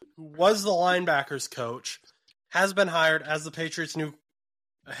Mayo, who was the linebackers coach, has been hired as the Patriots' new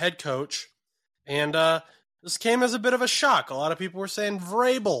head coach, and this came as a bit of a shock. A lot of people were saying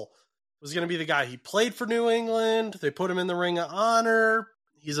Vrabel was going to be the guy. He played for New England. They put him in the Ring of Honor.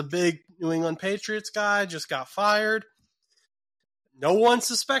 He's a big New England Patriots guy, just got fired. No one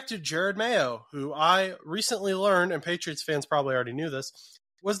suspected Jared Mayo, who I recently learned, and Patriots fans probably already knew this,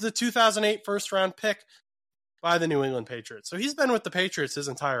 was the 2008 first-round pick by the New England Patriots. So he's been with the Patriots his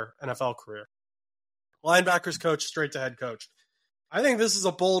entire NFL career. Linebackers coach, straight to head coach. I think this is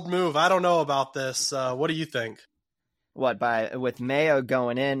a bold move. I don't know about this. What do you think? With Mayo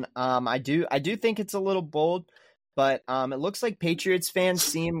going in? I do think it's a little bold. But it looks like Patriots fans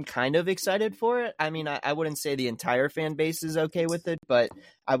seem kind of excited for it. I mean, I wouldn't say the entire fan base is okay with it, but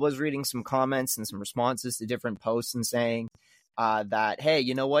I was reading some comments and some responses to different posts and saying that, hey,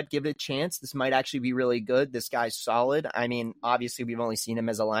 you know what? Give it a chance. This might actually be really good. This guy's solid. I mean, obviously, we've only seen him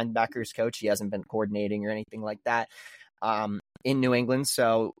as a linebackers coach. He hasn't been coordinating or anything like that in New England,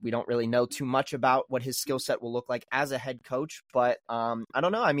 so we don't really know too much about what his skill set will look like as a head coach. But I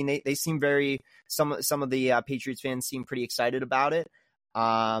don't know. I mean, they seem very some of the Patriots fans seem pretty excited about it.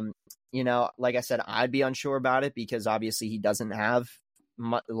 You know, like I said, I'd be unsure about it because obviously he doesn't have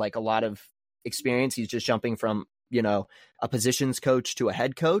like a lot of experience. He's just jumping from, you know, a positions coach to a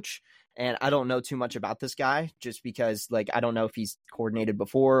head coach. And I don't know too much about this guy just because, like, I don't know if he's coordinated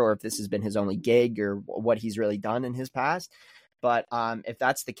before or if this has been his only gig or what he's really done in his past. But if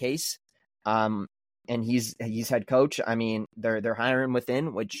that's the case, and he's head coach, I mean, they're hiring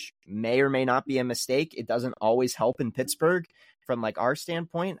within, which may or may not be a mistake. It doesn't always help in Pittsburgh from like our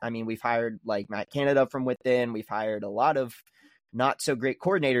standpoint. I mean, we've hired like Matt Canada from within. We've hired a lot of not so great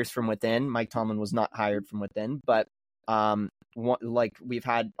coordinators from within. Mike Tomlin was not hired from within, but like we've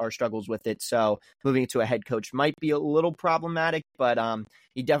had our struggles with it. So moving to a head coach might be a little problematic, but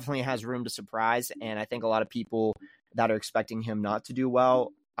he definitely has room to surprise. And I think a lot of people that are expecting him not to do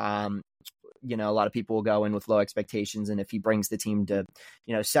well a lot of people will go in with low expectations. And if he brings the team to,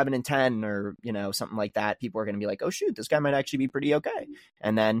 7-10 or, something like that, people are going to be like, oh shoot, this guy might actually be pretty okay.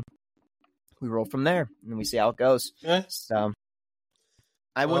 And then we roll from there and we see how it goes. Yeah. So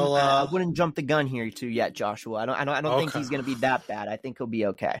I wouldn't jump the gun here too yet, Joshua. I don't think he's going to be that bad. I think he'll be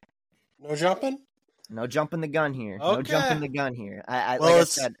okay. No jumping? No jumping the gun here. Okay. No jumping the gun here. I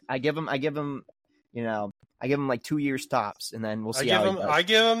said, I give him, I give him like 2 years tops, and then we'll see how he does. I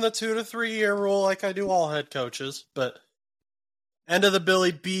give him the 2 to 3 year rule, like I do all head coaches. But end of the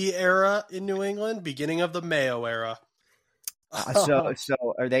Billy B era in New England, beginning of the Mayo era. So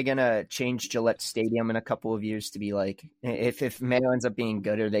are they gonna change Gillette Stadium in a couple of years to be like, if Mayo ends up being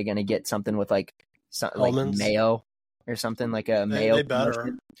good, are they gonna get something with like Mayo or something like a Mayo? They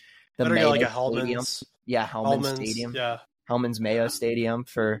better. The better Mayo get like a Stadium. Hellman's. Yeah, Hellman's Stadium. Yeah, Hellman's Mayo Stadium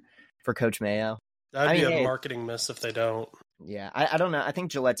for Coach Mayo. That'd be a marketing miss if they don't. Yeah, I don't know. I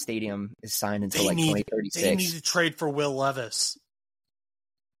think Gillette Stadium is signed until 2036. They need to trade for Will Levis.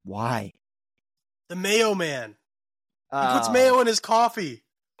 Why? The Mayo man. He puts mayo in his coffee.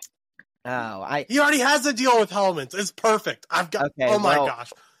 He already has a deal with Hellman's. It's perfect. My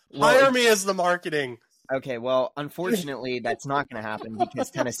gosh. Hire me as the marketing. Okay, well, unfortunately, that's not going to happen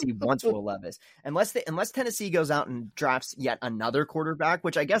because Tennessee wants Will Levis. Unless Tennessee goes out and drafts yet another quarterback,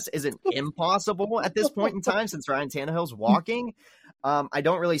 which I guess isn't impossible at this point in time since Ryan Tannehill's walking, I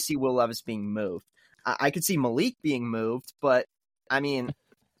don't really see Will Levis being moved. I could see Malik being moved, but, I mean,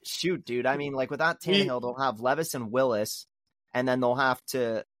 shoot, dude. I mean, like, without Tannehill, they'll have Levis and Willis, and then they'll have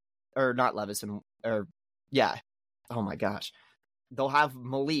to – or not Levis and – or, yeah. Oh, my gosh. They'll have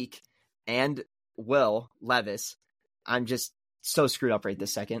Malik and – Will Levis. I'm just so screwed up right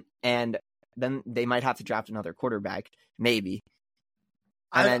this second. And then they might have to draft another quarterback, maybe.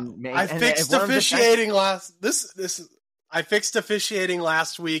 I fixed officiating last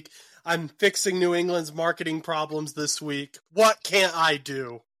week. I'm fixing New England's marketing problems this week. What can't I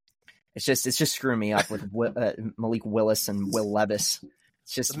do? It's just screwing me up with Malik Willis and Will Levis.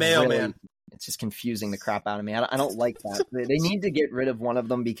 It's just the mailman. It's just confusing the crap out of me. I don't like that. They need to get rid of one of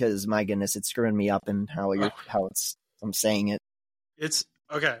them because, my goodness, it's screwing me up and I'm saying it. It's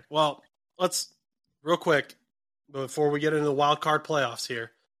okay. Well, let's real quick before we get into the wild card playoffs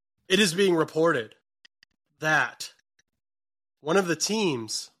here. It is being reported that one of the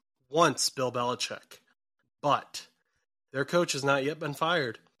teams wants Bill Belichick, but their coach has not yet been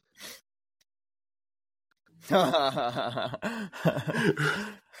fired.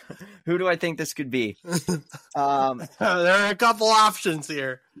 Who do I think this could be? There are a couple options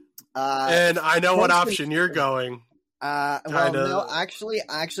here, and I know what option you're going. No, actually,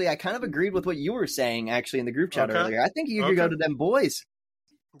 I kind of agreed with what you were saying. Actually, in the group chat earlier, I think you could go to them boys.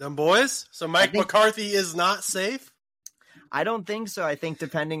 Them boys. So Mike McCarthy is not safe. I don't think so. I think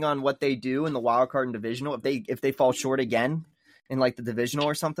depending on what they do in the wild card and divisional, if they fall short again in like the divisional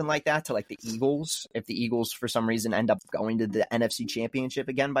or something like that to like the Eagles, if the Eagles for some reason end up going to the NFC Championship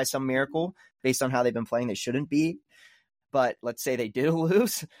again by some miracle, based on how they've been playing, they shouldn't be. But let's say they do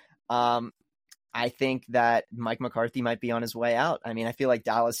lose. I think that Mike McCarthy might be on his way out. I mean, I feel like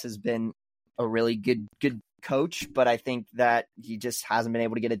Dallas has been a really good coach, but I think that he just hasn't been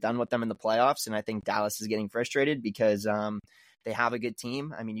able to get it done with them in the playoffs. And I think Dallas is getting frustrated because they have a good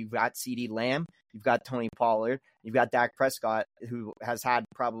team. I mean, you've got CeeDee Lamb, you've got Tony Pollard, you've got Dak Prescott, who has had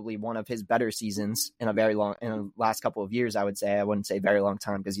probably one of his better seasons in the last couple of years, I would say. I wouldn't say very long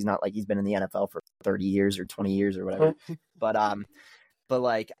time because he's not like he's been in the NFL for 30 years or 20 years or whatever. But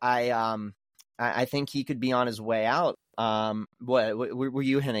like I think he could be on his way out. What were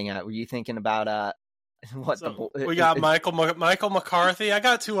you hinting at? Were you thinking about we got Michael McCarthy. I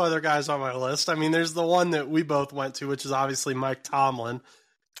got two other guys on my list. I mean, there's the one that we both went to, which is obviously Mike Tomlin,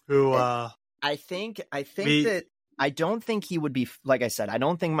 who I don't think he would be, like I said, I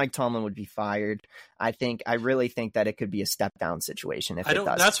don't think Mike Tomlin would be fired. I really think that it could be a step down situation if it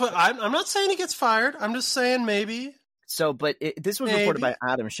does. That's what I'm not saying he gets fired. I'm just saying maybe. So, but this was reported by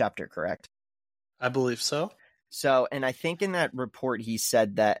Adam Schefter, correct? I believe so. So, and I think in that report, he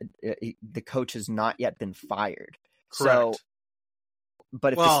said that the coach has not yet been fired. Correct. So,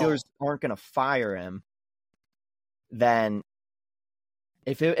 but if the Steelers aren't going to fire him, then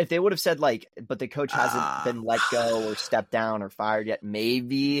if they would have said like, but the coach hasn't been let go or stepped down or fired yet,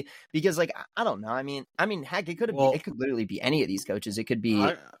 maybe because like, I don't know. I mean, heck, it could literally be any of these coaches. It could be.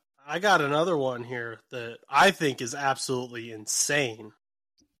 I got another one here that I think is absolutely insane.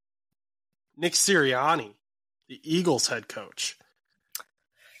 Nick Sirianni, the Eagles head coach.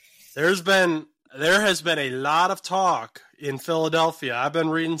 There has been a lot of talk in Philadelphia. I've been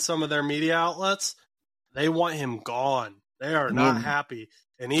reading some of their media outlets. They want him gone. They are not happy.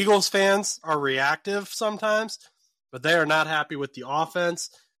 And Eagles fans are reactive sometimes, but they are not happy with the offense.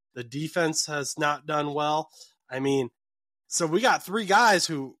 The defense has not done well. I mean, so we got three guys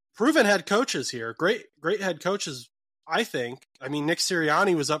who proven head coaches here. Great head coaches, I think. I mean, Nick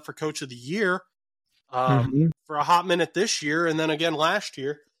Sirianni was up for Coach of the Year for a hot minute this year, and then again last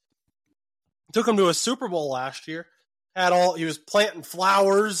year. Took him to a Super Bowl last year. He was planting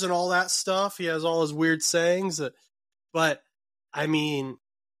flowers and all that stuff. He has all his weird sayings. But I mean,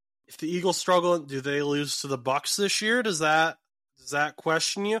 if the Eagles struggle, do they lose to the Bucs this year? Does that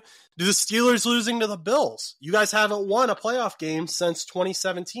question you? Do the Steelers losing to the Bills? You guys haven't won a playoff game since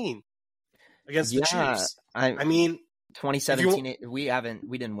 2017 against the Chiefs. I mean, 2017. We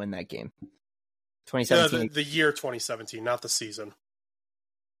didn't win that game. 2017. The year 2017, not the season.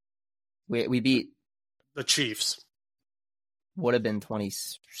 We beat the Chiefs. Would have been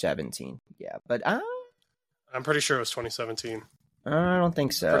 2017. Yeah, but I'm pretty sure it was 2017. I don't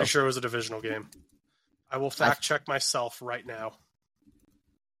think so. Pretty sure it was a divisional game. I will fact check myself right now.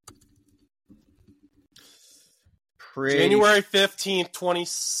 January 15th,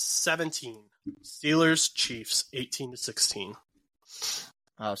 2017. Steelers Chiefs 18-16.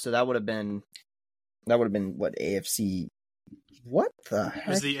 Oh, so that would have been what, AFC? What the heck? It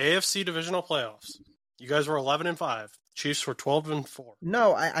was the AFC divisional playoffs. You guys were 11-5. Chiefs were 12-4.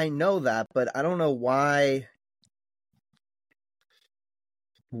 No, I know that, but I don't know why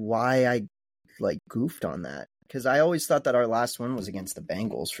I goofed on that, because I always thought that our last one was against the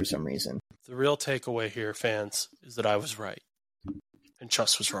Bengals for some reason. The real takeaway here, fans, is that I was right and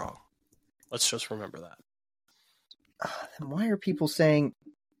Chus was wrong. Let's just remember that. Then why are people saying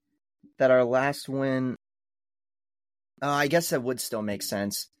that our last win? I guess that would still make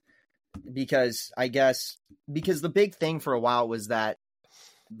sense, because the big thing for a while was that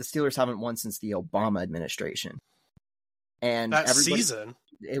the Steelers haven't won since the Obama administration. And that season,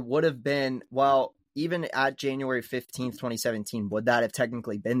 it would have been, well, even at January 15th, 2017, would that have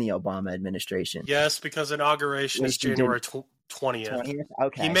technically been the Obama administration? Yes, because inauguration is January 20th.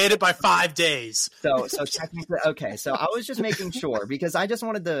 Okay. He made it by 5 days. So technically, okay. So I was just making sure, because I just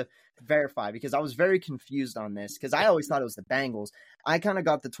wanted to verify, because I was very confused on this, because I always thought it was the Bengals. I kind of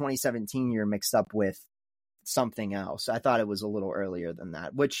got the 2017 year mixed up with something else. I thought it was a little earlier than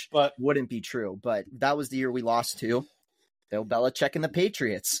that, which wouldn't be true. But that was the year we lost to Bill Belichick and the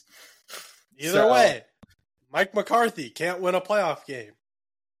Patriots. Either way, Mike McCarthy can't win a playoff game.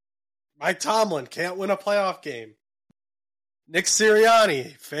 Mike Tomlin can't win a playoff game. Nick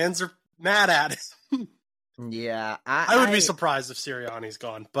Sirianni, fans are mad at him. Yeah. I would be surprised if Sirianni's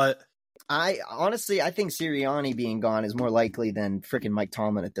gone, but I think Sirianni being gone is more likely than freaking Mike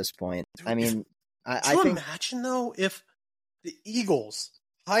Tomlin at this point. Dude, I mean, I think, imagine though if the Eagles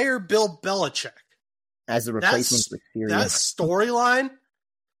hire Bill Belichick as the replacement for Sirianni? That storyline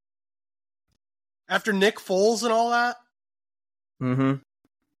after Nick Foles and all that. Mm-hmm.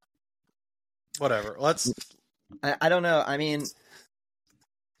 Whatever. I don't know. I mean,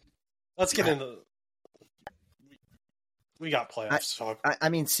 let's get into. We got playoffs talk. I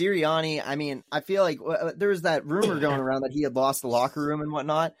mean, Sirianni. I mean, I feel like there was that rumor going around that he had lost the locker room and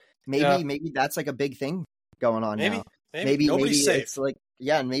whatnot. Maybe that's like a big thing going on now. Maybe nobody's safe. It's like,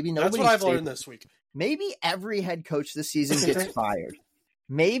 yeah, maybe nobody's safe. That's what I've safe. learned this week. Maybe every head coach this season gets fired.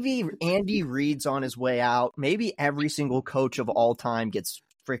 Maybe Andy Reid's on his way out. Maybe every single coach of all time gets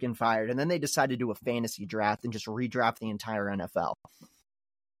freaking fired. And then they decide to do a fantasy draft and just redraft the entire NFL.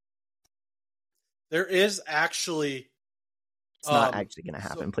 There is actually... It's not actually going to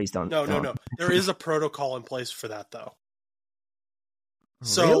happen. Please don't. No. There is a protocol in place for that, though.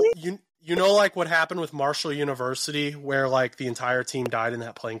 So, really? you know, like what happened with Marshall University, where like the entire team died in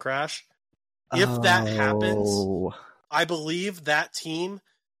that plane crash? If that happens, I believe that team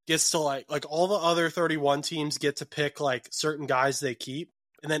gets to like all the other 31 teams get to pick like certain guys they keep,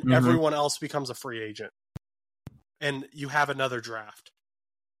 and then everyone else becomes a free agent. And you have another draft,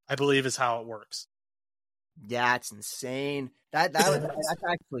 I believe is how it works. Yeah, it's insane. That's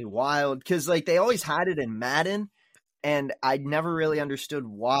actually wild, because like they always had it in Madden, and I never really understood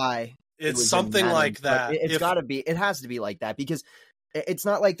why. It's something like that. It has to be like that, because it's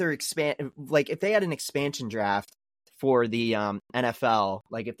not like they're like if they had an expansion draft for the NFL,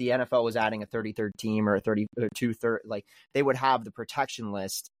 like if the NFL was adding a 33rd team or a 32rd, like they would have the protection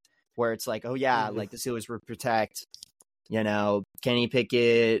list where it's like, oh yeah, like the Steelers would protect, you know, Kenny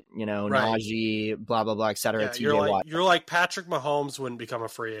Pickett, you know, right. Najee, blah blah blah, etc. Yeah, you're like Patrick Mahomes wouldn't become a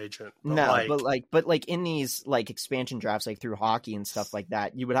free agent. But in these like expansion drafts, like through hockey and stuff like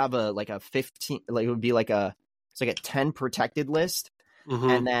that, you would have a 15, like it would be like a 10 protected list,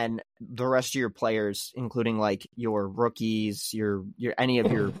 And then the rest of your players, including like your rookies, your any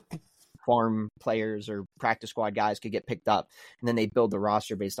of your farm players or practice squad guys could get picked up, and then they build the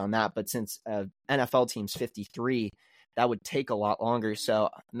roster based on that. But since NFL team's 53, that would take a lot longer. So,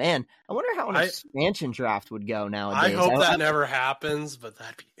 man, I wonder how an expansion draft would go nowadays. I hope that never happens, but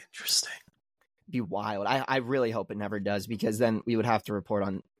that'd be interesting. Be wild. I really hope it never does, because then we would have to report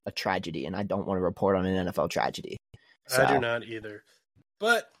on a tragedy, and I don't want to report on an NFL tragedy. So. I do not either.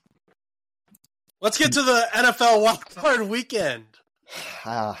 But let's get to the NFL wildcard weekend.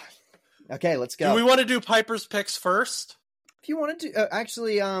 Okay, let's go. Do we want to do Piper's picks first? If you want to do,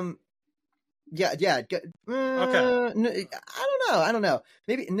 actually, yeah. Okay. I don't know.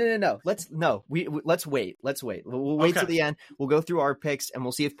 Maybe no. Let's wait. We'll wait till the end. We'll go through our picks and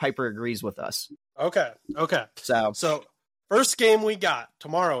we'll see if Piper agrees with us. Okay. So first game we got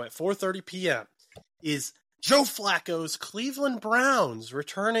tomorrow at 4:30 p.m. is Joe Flacco's Cleveland Browns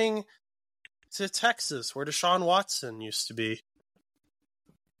returning to Texas, where Deshaun Watson used to be,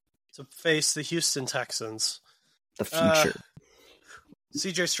 to face the Houston Texans. The future.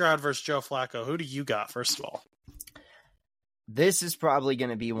 CJ Stroud versus Joe Flacco. Who do you got, first of all? This is probably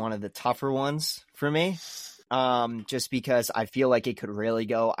going to be one of the tougher ones for me, just because I feel like it could really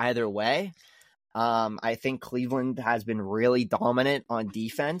go either way. I think Cleveland has been really dominant on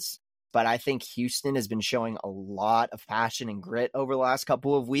defense, but I think Houston has been showing a lot of passion and grit over the last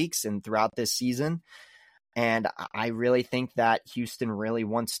couple of weeks and throughout this season. And I really think that Houston really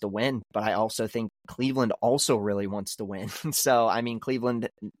wants to win, but I also think Cleveland also really wants to win. So, I mean, Cleveland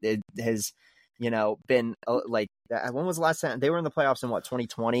has, been like, when was the last time they were in the playoffs in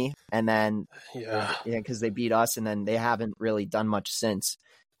 2020? And then, because they beat us, and then they haven't really done much since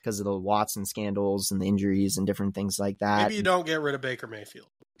because of the Watson scandals and the injuries and different things like that. Maybe you don't get rid of Baker Mayfield.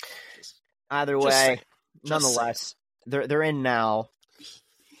 Either way, nonetheless, they're in now.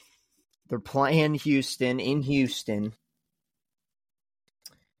 They're playing Houston in Houston.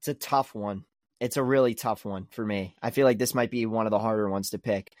 It's a tough one. It's a really tough one for me. I feel like this might be one of the harder ones to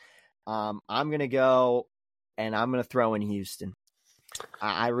pick. I'm going to go, and I'm going to throw in Houston.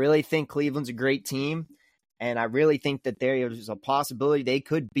 I really think Cleveland's a great team, and I really think that there is a possibility they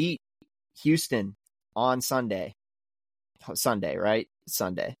could beat Houston on Sunday. Sunday, right?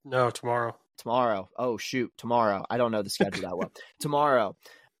 Sunday. No, tomorrow. Tomorrow. Oh, shoot. Tomorrow. I don't know the schedule that well. Tomorrow.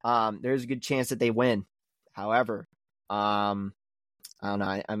 There's a good chance that they win. However, I don't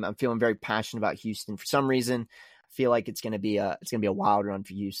know. I'm feeling very passionate about Houston for some reason. I feel like it's gonna be a wild run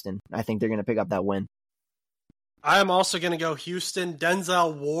for Houston. I think they're gonna pick up that win. I'm also gonna go Houston.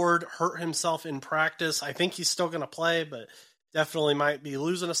 Denzel Ward hurt himself in practice. I think he's still gonna play, but definitely might be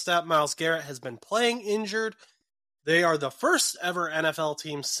losing a step. Myles Garrett has been playing injured. They are the first ever NFL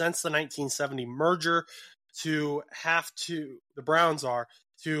team since the 1970 merger to the Browns are,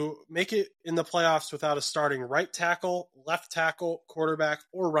 to make it in the playoffs without a starting right tackle, left tackle, quarterback,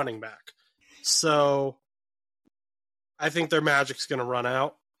 or running back. So I think their magic's going to run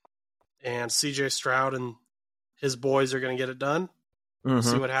out, and CJ Stroud and his boys are going to get it done. We'll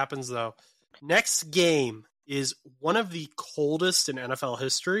see what happens, though. Next game is one of the coldest in NFL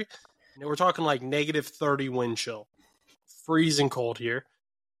history. We're talking like -30 wind chill. Freezing cold here.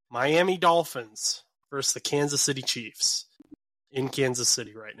 Miami Dolphins versus the Kansas City Chiefs. In Kansas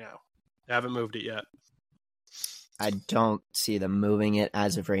City right now. They haven't moved it yet. I don't see them moving it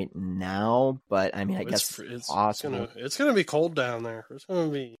as of right now, but I mean, I guess it's possible. It's gonna be cold down there. It's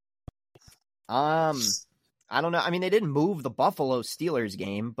gonna be. I don't know. I mean, they didn't move the Buffalo Steelers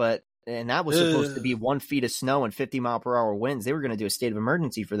game, and that was supposed to be 1 feet of snow and 50-mile-per-hour winds. They were going to do a state of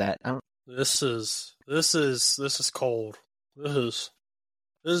emergency for that. This is cold. This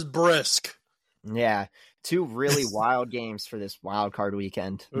is brisk. Yeah. 2 really wild games for this wild card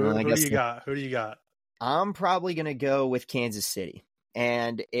weekend. Who do you got? I'm probably going to go with Kansas City.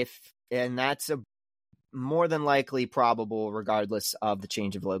 And that's a more than likely probable regardless of the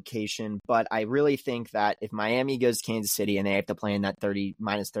change of location. But I really think that if Miami goes to Kansas City and they have to play in that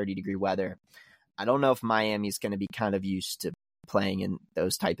 -30 degree weather, I don't know if Miami's going to be kind of used to playing in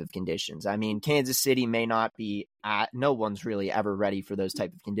those type of conditions. I mean, Kansas City may not be no one's really ever ready for those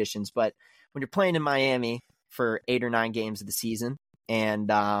type of conditions, but when you're playing in Miami for 8 or 9 games of the season, and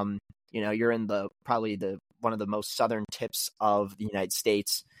you're in probably one of the most southern tips of the United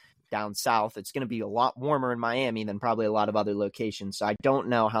States down south, it's going to be a lot warmer in Miami than probably a lot of other locations. So I don't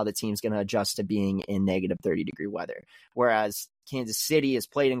know how the team's going to adjust to being in -30 degree weather. Whereas Kansas City has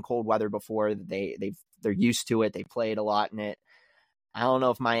played in cold weather before. They're used to it. They played a lot in it. I don't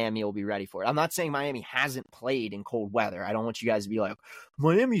know if Miami will be ready for it. I'm not saying Miami hasn't played in cold weather. I don't want you guys to be like,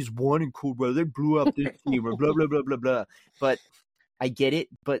 Miami's won in cold weather. They blew up this team or blah, blah, blah, blah, blah. But I get it,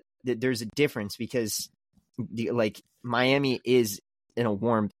 but there's a difference because Miami is in a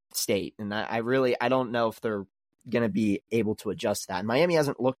warm state, and I don't know if they're going to be able to adjust that. Miami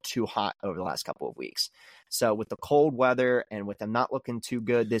hasn't looked too hot over the last couple of weeks. So with the cold weather and with them not looking too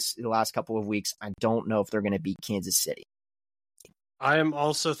good the last couple of weeks, I don't know if they're going to beat Kansas City. I am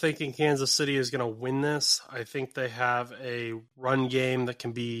also thinking Kansas City is going to win this. I think they have a run game that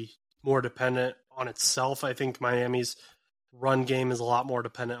can be more dependent on itself. I think Miami's run game is a lot more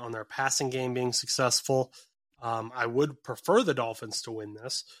dependent on their passing game being successful. I would prefer the Dolphins to win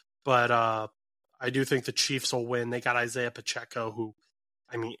this, but I do think the Chiefs will win. They got Isaiah Pacheco, who,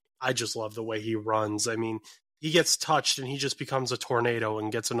 I just love the way he runs. He gets touched and he just becomes a tornado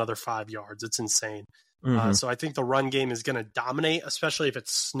and gets another 5 yards. It's insane. Mm-hmm. So I think the run game is going to dominate, especially if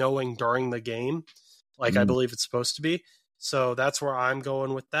it's snowing during the game, like I believe it's supposed to be. So that's where I'm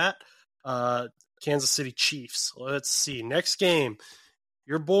going with that. Kansas City Chiefs. Let's see. Next game,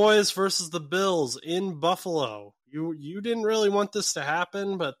 your boys versus the Bills in Buffalo. You didn't really want this to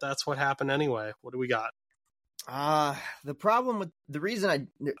happen, but that's what happened anyway. What do we got? The problem with the reason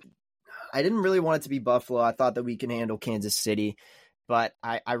I didn't really want it to be Buffalo. I thought that we can handle Kansas City. But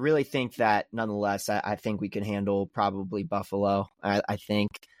I really think that nonetheless, I think we can handle probably Buffalo. I think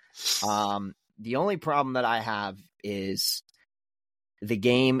the only problem that I have is the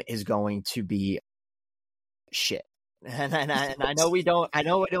game is going to be shit. And I know we don't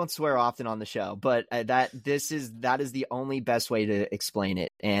swear often on the show, but that is the only best way to explain it.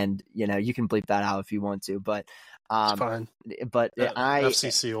 And you can bleep that out if you want to, but it's fine. But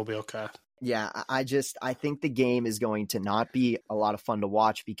FCC will be okay. Yeah, I think the game is going to not be a lot of fun to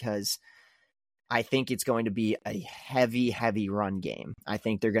watch because I think it's going to be a heavy, heavy run game. I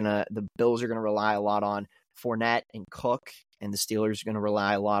think the Bills are going to rely a lot on Fournette and Cook, and the Steelers are going to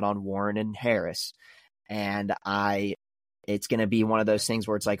rely a lot on Warren and Harris. And it's going to be one of those things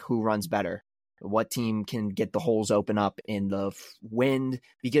where it's like, who runs better? What team can get the holes open up in the wind?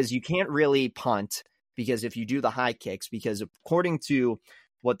 Because you can't really punt, because if you do the high kicks, because according to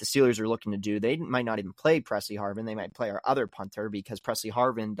what the Steelers are looking to do, they might not even play Presley Harvin. They might play our other punter because Presley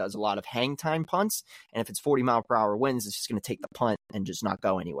Harvin does a lot of hang time punts. And if it's 40-mile-per-hour winds, it's just going to take the punt and just not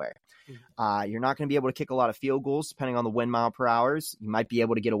go anywhere. You're not going to be able to kick a lot of field goals depending on the wind mile per hours. You might be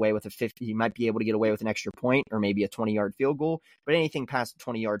able to get away with you might be able to get away with an extra point or maybe a 20-yard field goal. But anything past a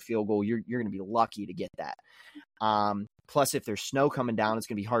 20-yard field goal, you're going to be lucky to get that. Plus, if there's snow coming down, it's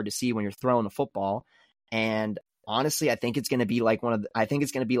going to be hard to see when you're throwing the football. And honestly, I think it's going to be like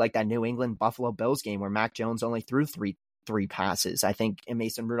that New England Buffalo Bills game where Mac Jones only threw three passes. I think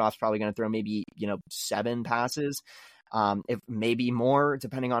Mason Rudolph's probably going to throw maybe 7 passes, if maybe more,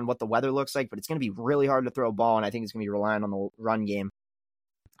 depending on what the weather looks like. But it's going to be really hard to throw a ball, and I think it's going to be relying on the run game.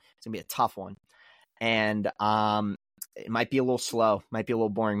 It's going to be a tough one, and it might be a little slow, might be a little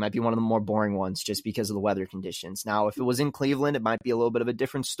boring, might be one of the more boring ones just because of the weather conditions. Now, if it was in Cleveland, it might be a little bit of a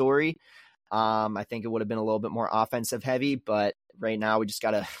different story. I think it would have been a little bit more offensive heavy, but right now we just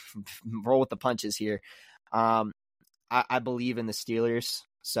got to roll with the punches here. I believe in the Steelers,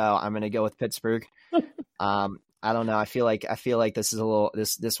 so I'm going to go with Pittsburgh. I don't know. I feel like this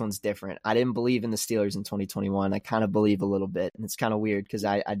is this one's different. I didn't believe in the Steelers in 2021. I kind of believe a little bit, and it's kind of weird because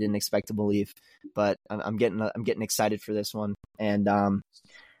I didn't expect to believe, but I'm getting excited for this one. And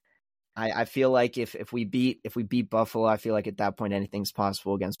I feel like if we beat Buffalo, I feel like at that point anything's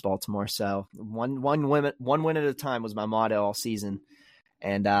possible against Baltimore. So one win at a time was my motto all season,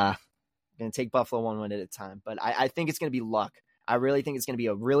 and I'm gonna take Buffalo one win at a time. But I think it's gonna be luck. I really think it's gonna be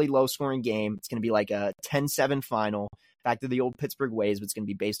a really low scoring game. It's gonna be like a 10-7 final, back to the old Pittsburgh ways, but it's gonna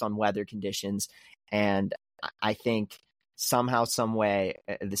be based on weather conditions. And I think somehow, some way,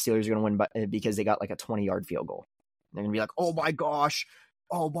 the Steelers are gonna win because they got like a 20-yard field goal. They're gonna be like, oh my gosh,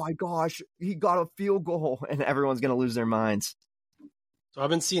 he got a field goal, and everyone's going to lose their minds. So I've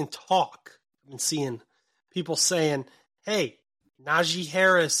been seeing talk. I've been seeing people saying, hey, Najee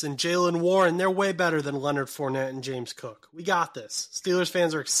Harris and Jalen Warren, they're way better than Leonard Fournette and James Cook. We got this. Steelers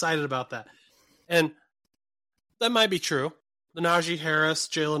fans are excited about that. And that might be true. The Najee Harris,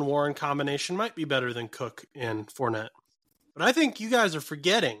 Jalen Warren combination might be better than Cook and Fournette. But I think you guys are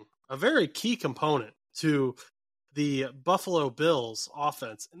forgetting a very key component to the Buffalo Bills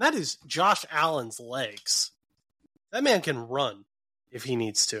offense, and that is Josh Allen's legs. That man can run if he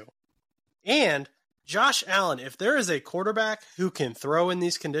needs to. And Josh Allen, if there is a quarterback who can throw in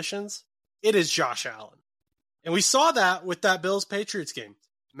these conditions, it is Josh Allen. And we saw that with that Bills-Patriots game.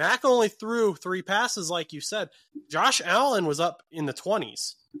 Mac only threw 3 passes, like you said. Josh Allen was up in the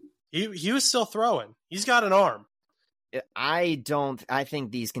 20s. He was still throwing. He's got an arm. I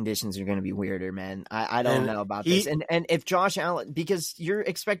think these conditions are going to be weirder, man. I don't know about this. And if Josh Allen, because you're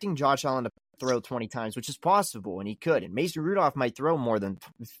expecting Josh Allen to throw 20 times, which is possible, and he could. And Mason Rudolph might throw more than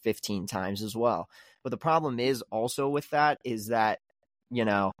 15 times as well. But the problem is also with that is that,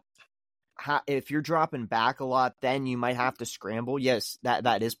 if you're dropping back a lot, then you might have to scramble. Yes,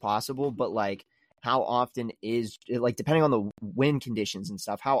 that is possible. But like, how often is, like, depending on the wind conditions and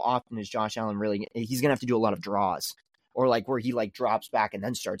stuff, how often is Josh Allen really, he's going to have to do a lot of draws or like where he like drops back and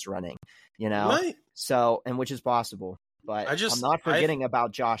then starts running, Right. So, and which is possible. But I'm not forgetting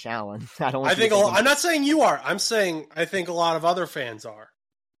about Josh Allen. I'm not saying you are. I'm saying I think a lot of other fans are.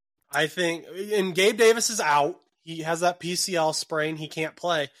 I think, and Gabe Davis is out. He has that PCL sprain. He can't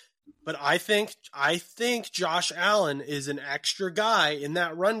play. But I think Josh Allen is an extra guy in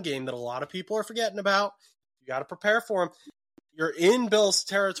that run game that a lot of people are forgetting about. You got to prepare for him. You're in Bills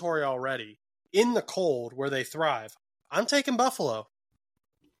territory already, in the cold where they thrive. I'm taking Buffalo.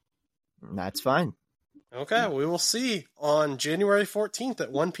 That's fine. Okay, we will see on January 14th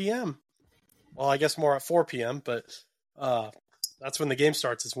at 1 p.m. Well, I guess more at 4 p.m., but that's when the game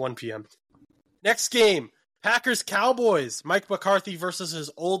starts. It's 1 p.m. Next game, Packers-Cowboys. Mike McCarthy versus his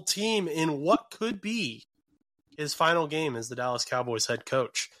old team in what could be his final game as the Dallas Cowboys head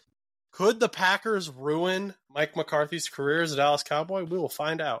coach. Could the Packers ruin Mike McCarthy's career as a Dallas Cowboy? We will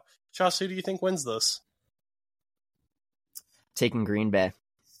find out. Josh, who do you think wins this? Taking Green Bay.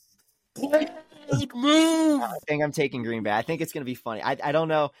 Good move. I think I'm taking Green Bay. I think it's going to be funny. I don't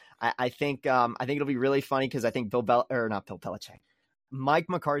know. I think it'll be really funny because I think not Bill Belichick. Mike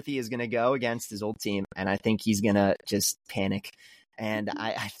McCarthy is going to go against his old team, and I think he's going to just panic, and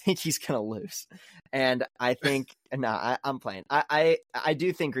I think he's going to lose. And I think I'm playing. I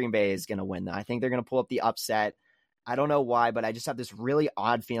do think Green Bay is going to win, though. I think they're going to pull up the upset. I don't know why, but I just have this really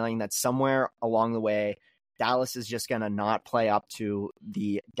odd feeling that somewhere along the way, Dallas is just going to not play up to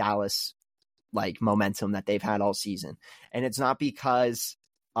the Dallas like momentum that they've had all season. And it's not because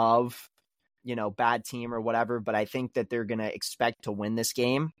of, bad team or whatever, but I think that they're going to expect to win this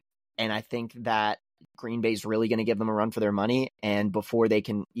game. And I think that Green Bay's really going to give them a run for their money. And before they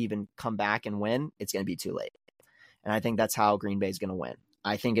can even come back and win, it's going to be too late. And I think that's how Green Bay's going to win.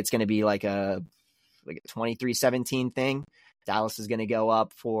 I think it's going to be like a 23-17 thing. Dallas is going to go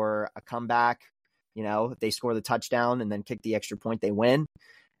up for a comeback. They score the touchdown and then kick the extra point, they win.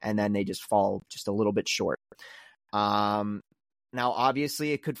 And then they just fall just a little bit short. Now,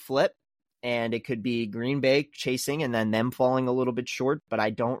 obviously, it could flip, and it could be Green Bay chasing and then them falling a little bit short. But I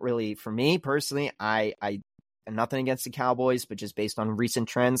don't really, for me personally, I am nothing against the Cowboys, but just based on recent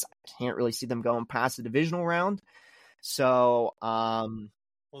trends, I can't really see them going past the divisional round. So, well,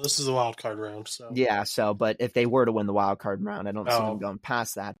 this is a wild card round, so yeah. So, but if they were to win the wild card round, I don't see them going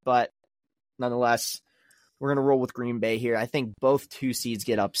past that. But nonetheless, we're going to roll with Green Bay here. I think both 2 seeds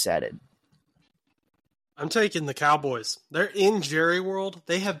get upsetted. I'm taking the Cowboys. They're in Jerry World.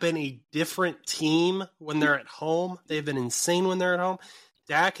 They have been a different team when they're at home. They've been insane when they're at home.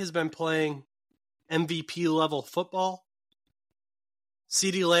 Dak has been playing MVP level football.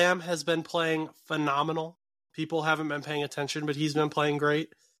 CeeDee Lamb has been playing phenomenal. People haven't been paying attention, but he's been playing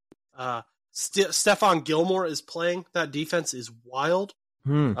great. Stephon Gilmore is playing. That defense is wild.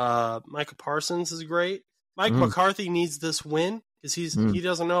 Micah Parsons is great. Mike McCarthy needs this win because he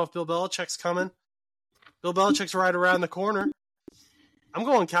doesn't know if Bill Belichick's coming. Bill Belichick's right around the corner. I'm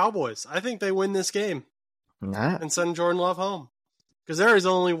going Cowboys. I think they win this game and send Jordan Love home because there is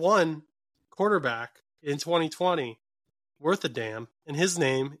only one quarterback in 2020 worth a damn, and his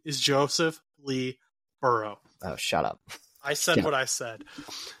name is Joseph Lee Burrow. Oh, shut up. I said what I said.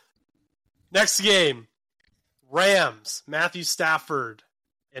 Next game, Rams, Matthew Stafford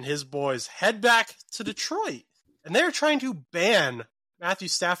and his boys head back to Detroit, and they're trying to ban Matthew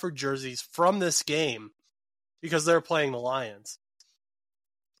Stafford jerseys from this game because they're playing the Lions.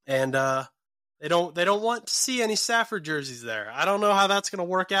 And they don't want to see any Stafford jerseys there. I don't know how that's going to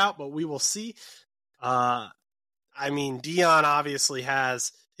work out, but we will see. I mean, Dion obviously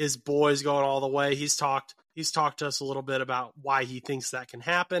has his boys going all the way. He's talked to us a little bit about why he thinks that can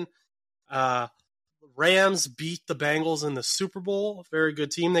happen. Rams beat the Bengals in the Super Bowl. Very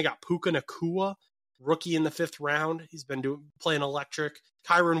good team. They got Puka Nacua, rookie in the 5th round. He's been playing electric.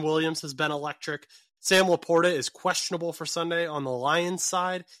 Kyron Williams has been electric. Sam Laporta is questionable for Sunday on the Lions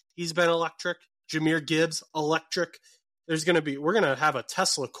side. He's been electric. Jahmyr Gibbs, electric. We're going to have a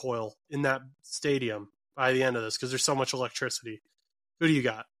Tesla coil in that stadium by the end of this because there's so much electricity. Who do you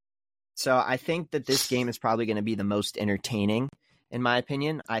got? So I think that this game is probably going to be the most entertaining. in my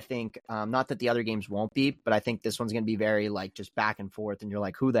opinion. I think not that the other games won't be, but I think this one's going to be very like just back and forth, and you're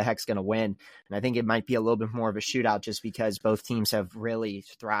like, who the heck's going to win? And I think it might be a little bit more of a shootout just because both teams have really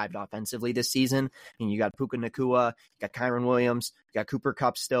thrived offensively this season. And you got Puka Nacua, you got Kyron Williams, you got Cooper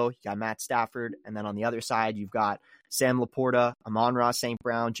Kupp still, you got Matt Stafford, and then on the other side you've got Sam Laporta, Amon-Ra St.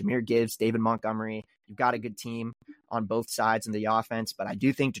 Brown, Jahmyr Gibbs, David Montgomery. You've got a good team on both sides in the offense, but I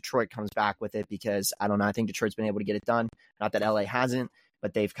do think Detroit comes back with it because, I don't know, I think Detroit's been able to get it done. Not that LA hasn't,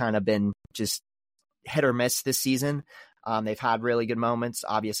 but they've kind of been just hit or miss this season. They've had really good moments.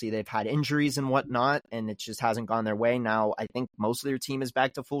 Obviously, they've had injuries and whatnot, and it just hasn't gone their way. Now, I think most of their team is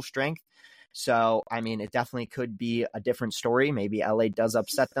back to full strength. So, I mean, it definitely could be a different story. Maybe LA does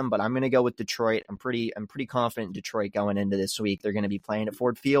upset them, but I'm going to go with Detroit. I'm pretty confident in Detroit going into this week. They're going to be playing at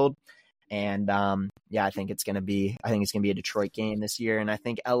Ford Field. And I think it's going to be a Detroit game this year. And I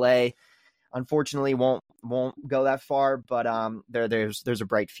think LA, unfortunately, won't go that far, but there's a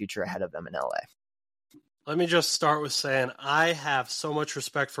bright future ahead of them in LA. Let me just start with saying I have so much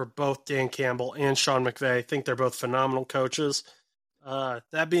respect for both Dan Campbell and Sean McVay. I think they're both phenomenal coaches.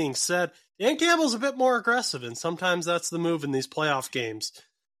 That being said, Dan Campbell's a bit more aggressive, and sometimes that's the move in these playoff games.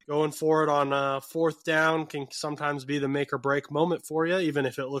 Going for it on fourth down can sometimes be the make or break moment for you, even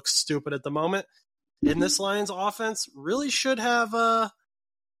if it looks stupid at the moment. And this Lions offense really should have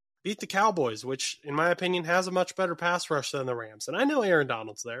beat the Cowboys, which, in my opinion, has a much better pass rush than the Rams. And I know Aaron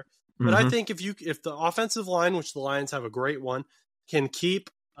Donald's there, but I think if the offensive line, which the Lions have a great one, can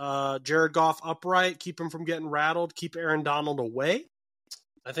keep Jared Goff upright, keep him from getting rattled, keep Aaron Donald away,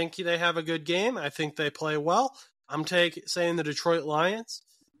 I think they have a good game. I think they play well. I'm saying the Detroit Lions.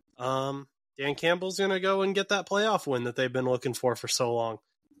 Dan Campbell's going to go and get that playoff win that they've been looking for so long.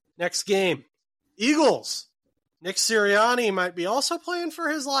 Next game, Eagles. Nick Sirianni might be also playing for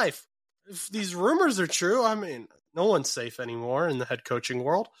his life. If these rumors are true, I mean, no one's safe anymore in the head coaching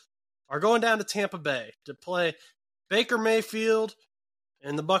world. Are going down to Tampa Bay to play Baker Mayfield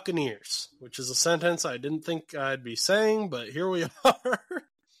and the Buccaneers, which is a sentence I didn't think I'd be saying, but here we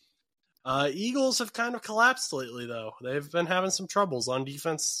are. Eagles have kind of collapsed lately, though. They've been having some troubles on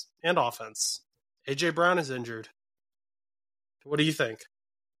defense and offense. A.J. Brown is injured. What do you think?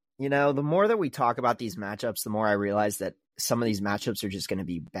 You know, the more that we talk about these matchups, the more I realize that some of these matchups are just going to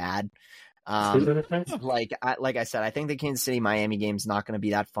be bad. Like I said, I think the Kansas City-Miami game is not going to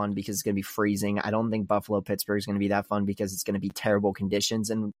be that fun because it's going to be freezing. I don't think Buffalo-Pittsburgh is going to be that fun because it's going to be terrible conditions.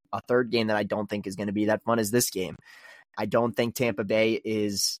 And a third game that I don't think is going to be that fun is this game. I don't think Tampa Bay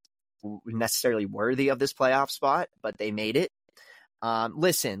is necessarily worthy of this playoff spot, but they made it.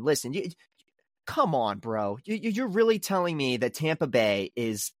 Listen, come on, bro. You're really telling me that Tampa Bay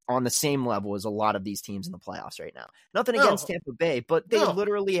is on the same level as a lot of these teams in the playoffs right now? Nothing against Tampa Bay, but they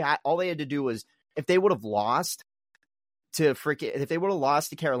literally all they had to do was, if they would have lost to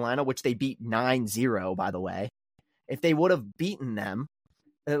Carolina, which they beat 9-0, by the way, if they would have beaten them,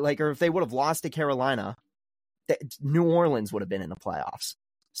 or if they would have lost to Carolina, New Orleans would have been in the playoffs.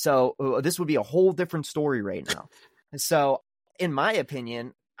 So this would be a whole different story right now. So in my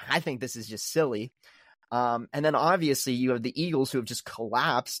opinion, I think this is just silly. And then obviously you have the Eagles who have just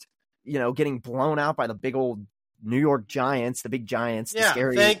collapsed, getting blown out by the big old New York Giants, the big Giants. Yeah,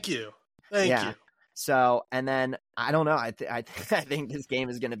 scary. Thank you. So, and then I don't know. I think this game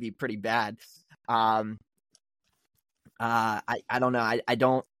is going to be pretty bad. I don't know. I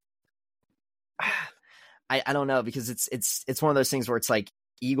don't know, because it's one of those things where it's like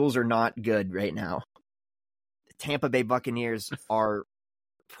Eagles are not good right now. The Tampa Bay Buccaneers are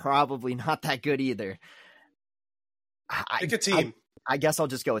probably not that good either. Pick a team. I guess I'll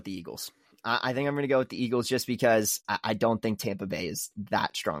just go with the Eagles. I think I'm going to go with the Eagles just because I don't think Tampa Bay is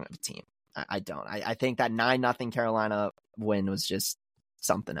that strong of a team. I don't. I think that 9-0 Carolina win was just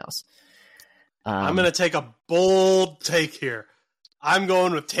something else. I'm going to take a bold take here. I'm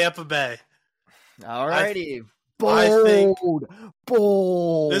going with Tampa Bay. All righty. Bold.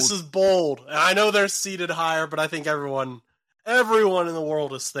 This is bold. I know they're seated higher, but I think everyone in the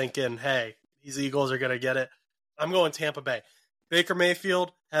world is thinking, hey, these Eagles are going to get it. I'm going Tampa Bay. Baker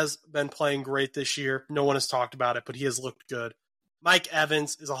Mayfield has been playing great this year. No one has talked about it, but he has looked good. Mike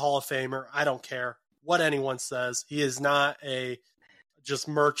Evans is a Hall of Famer. I don't care what anyone says. He is not a just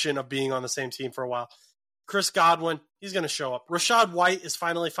merchant of being on the same team for a while. Chris Godwin, he's going to show up. Rashad White is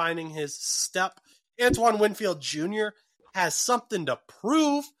finally finding his step. Antoine Winfield Jr. has something to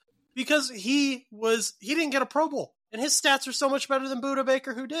prove because he didn't get a Pro Bowl, and his stats are so much better than Budda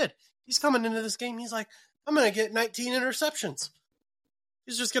Baker, who did. He's coming into this game. He's like, I'm going to get 19 interceptions.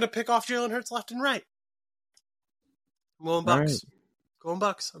 He's just going to pick off Jalen Hurts left and right. I'm going Bucks. Right. Going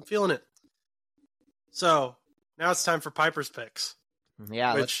Bucks. I'm feeling it. So now it's time for Piper's picks.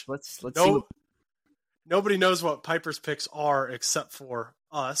 Yeah, which let's see. Nobody knows what Piper's picks are except for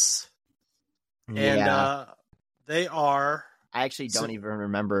us. And they are... I actually don't even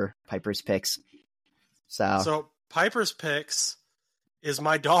remember Piper's picks. So Piper's picks is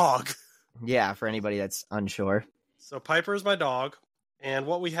my dog. Yeah, for anybody that's unsure. So Piper is my dog. And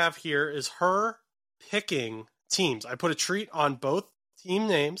what we have here is her picking teams. I put a treat on both team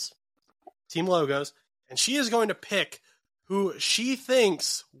names, team logos, and she is going to pick who she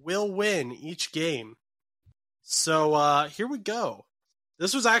thinks will win each game. So here we go.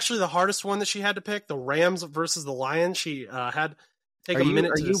 This was actually the hardest one that she had to pick, the Rams versus the Lions. She had to take a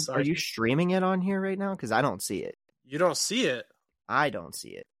minute to decide. Are you streaming it on here right now? Because I don't see it. You don't see it? I don't see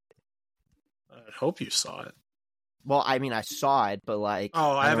it. I hope you saw it. Well, I mean, I saw it, but like...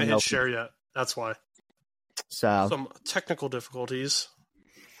 Oh, I haven't hit share yet. That's why. So some technical difficulties.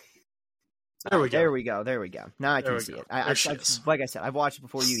 There we go. There we go. Now I can see it. Like I said, I've watched it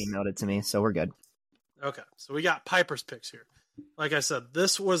before you emailed it to me, so we're good. Okay, so we got Piper's picks here. Like I said,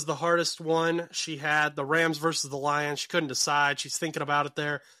 this was the hardest one. She had the Rams versus the Lions. She couldn't decide. She's thinking about it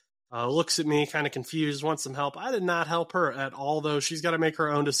there. Looks at me, kind of confused, wants some help. I did not help her at all, though. She's got to make her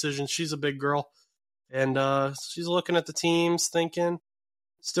own decisions. She's a big girl. And she's looking at the teams, thinking,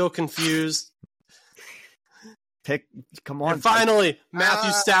 still confused. Come on. And finally,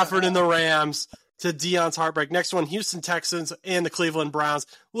 Matthew Stafford and the Rams to Dion's heartbreak. Next one, Houston Texans and the Cleveland Browns.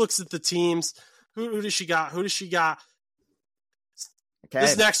 Looks at the teams. Who does she got? Okay.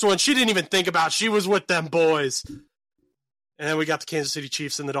 This next one, she didn't even think about. She was with them boys. And then we got the Kansas City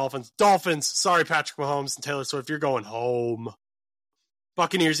Chiefs and the Dolphins. Dolphins, sorry, Patrick Mahomes and Taylor Swift, you're going home.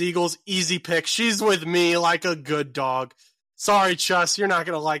 Buccaneers, Eagles, easy pick. She's with me like a good dog. Sorry, Chus, you're not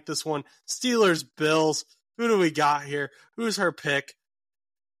going to like this one. Steelers, Bills. Who do we got here? Who's her pick?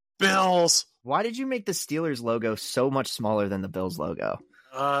 Bills. Why did you make the Steelers logo so much smaller than the Bills logo?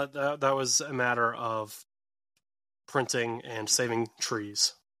 That was a matter of printing and saving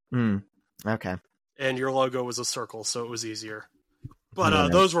trees. Okay. And your logo was a circle, so it was easier. But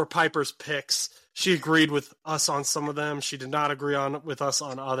those were Piper's picks. She agreed with us on some of them. She did not agree with us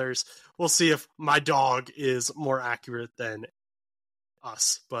on others. We'll see if my dog is more accurate than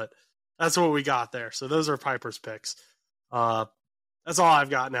us. But that's what we got there. So those are Piper's picks. That's all I've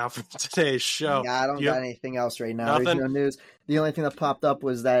got now for today's show. Yeah, I don't got anything else right now. There's no news. The only thing that popped up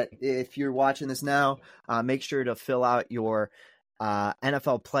was that if you're watching this now, make sure to fill out your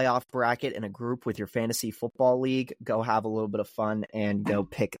NFL playoff bracket in a group with your fantasy football league. Go have a little bit of fun and go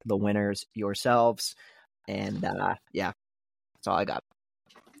pick the winners yourselves. And yeah, that's all I got.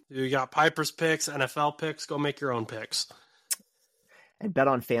 You got Piper's picks, NFL picks. Go make your own picks. And bet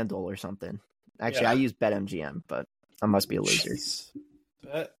on FanDuel or something. Actually, I use BetMGM, but I must be a loser.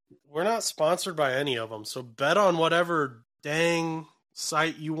 We're not sponsored by any of them, so bet on whatever dang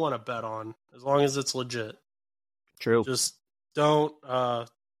site you want to bet on, as long as it's legit. True. Just don't.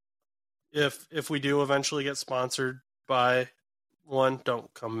 If we do eventually get sponsored by one,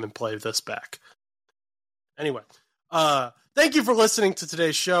 don't come and play this back. Anyway, thank you for listening to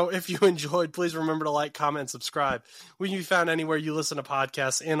today's show. If you enjoyed, please remember to like, comment, and subscribe. We can be found anywhere you listen to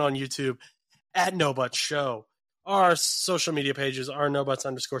podcasts and on YouTube at No But Show. Our social media pages are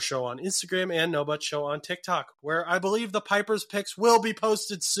NoButts_show on Instagram and NoButtsShow on TikTok, where I believe the Piper's picks will be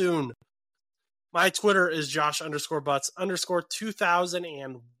posted soon. My Twitter is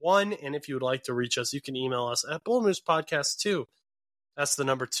Josh_Butts_2001. And if you would like to reach us, you can email us at bullmoospodcast2. That's the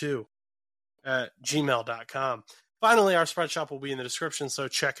number 2 at gmail.com. Finally, our spread shop will be in the description, so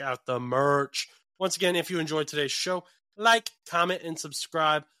check out the merch. Once again, if you enjoyed today's show, like, comment, and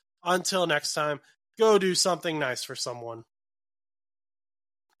subscribe. Until next time, go do something nice for someone.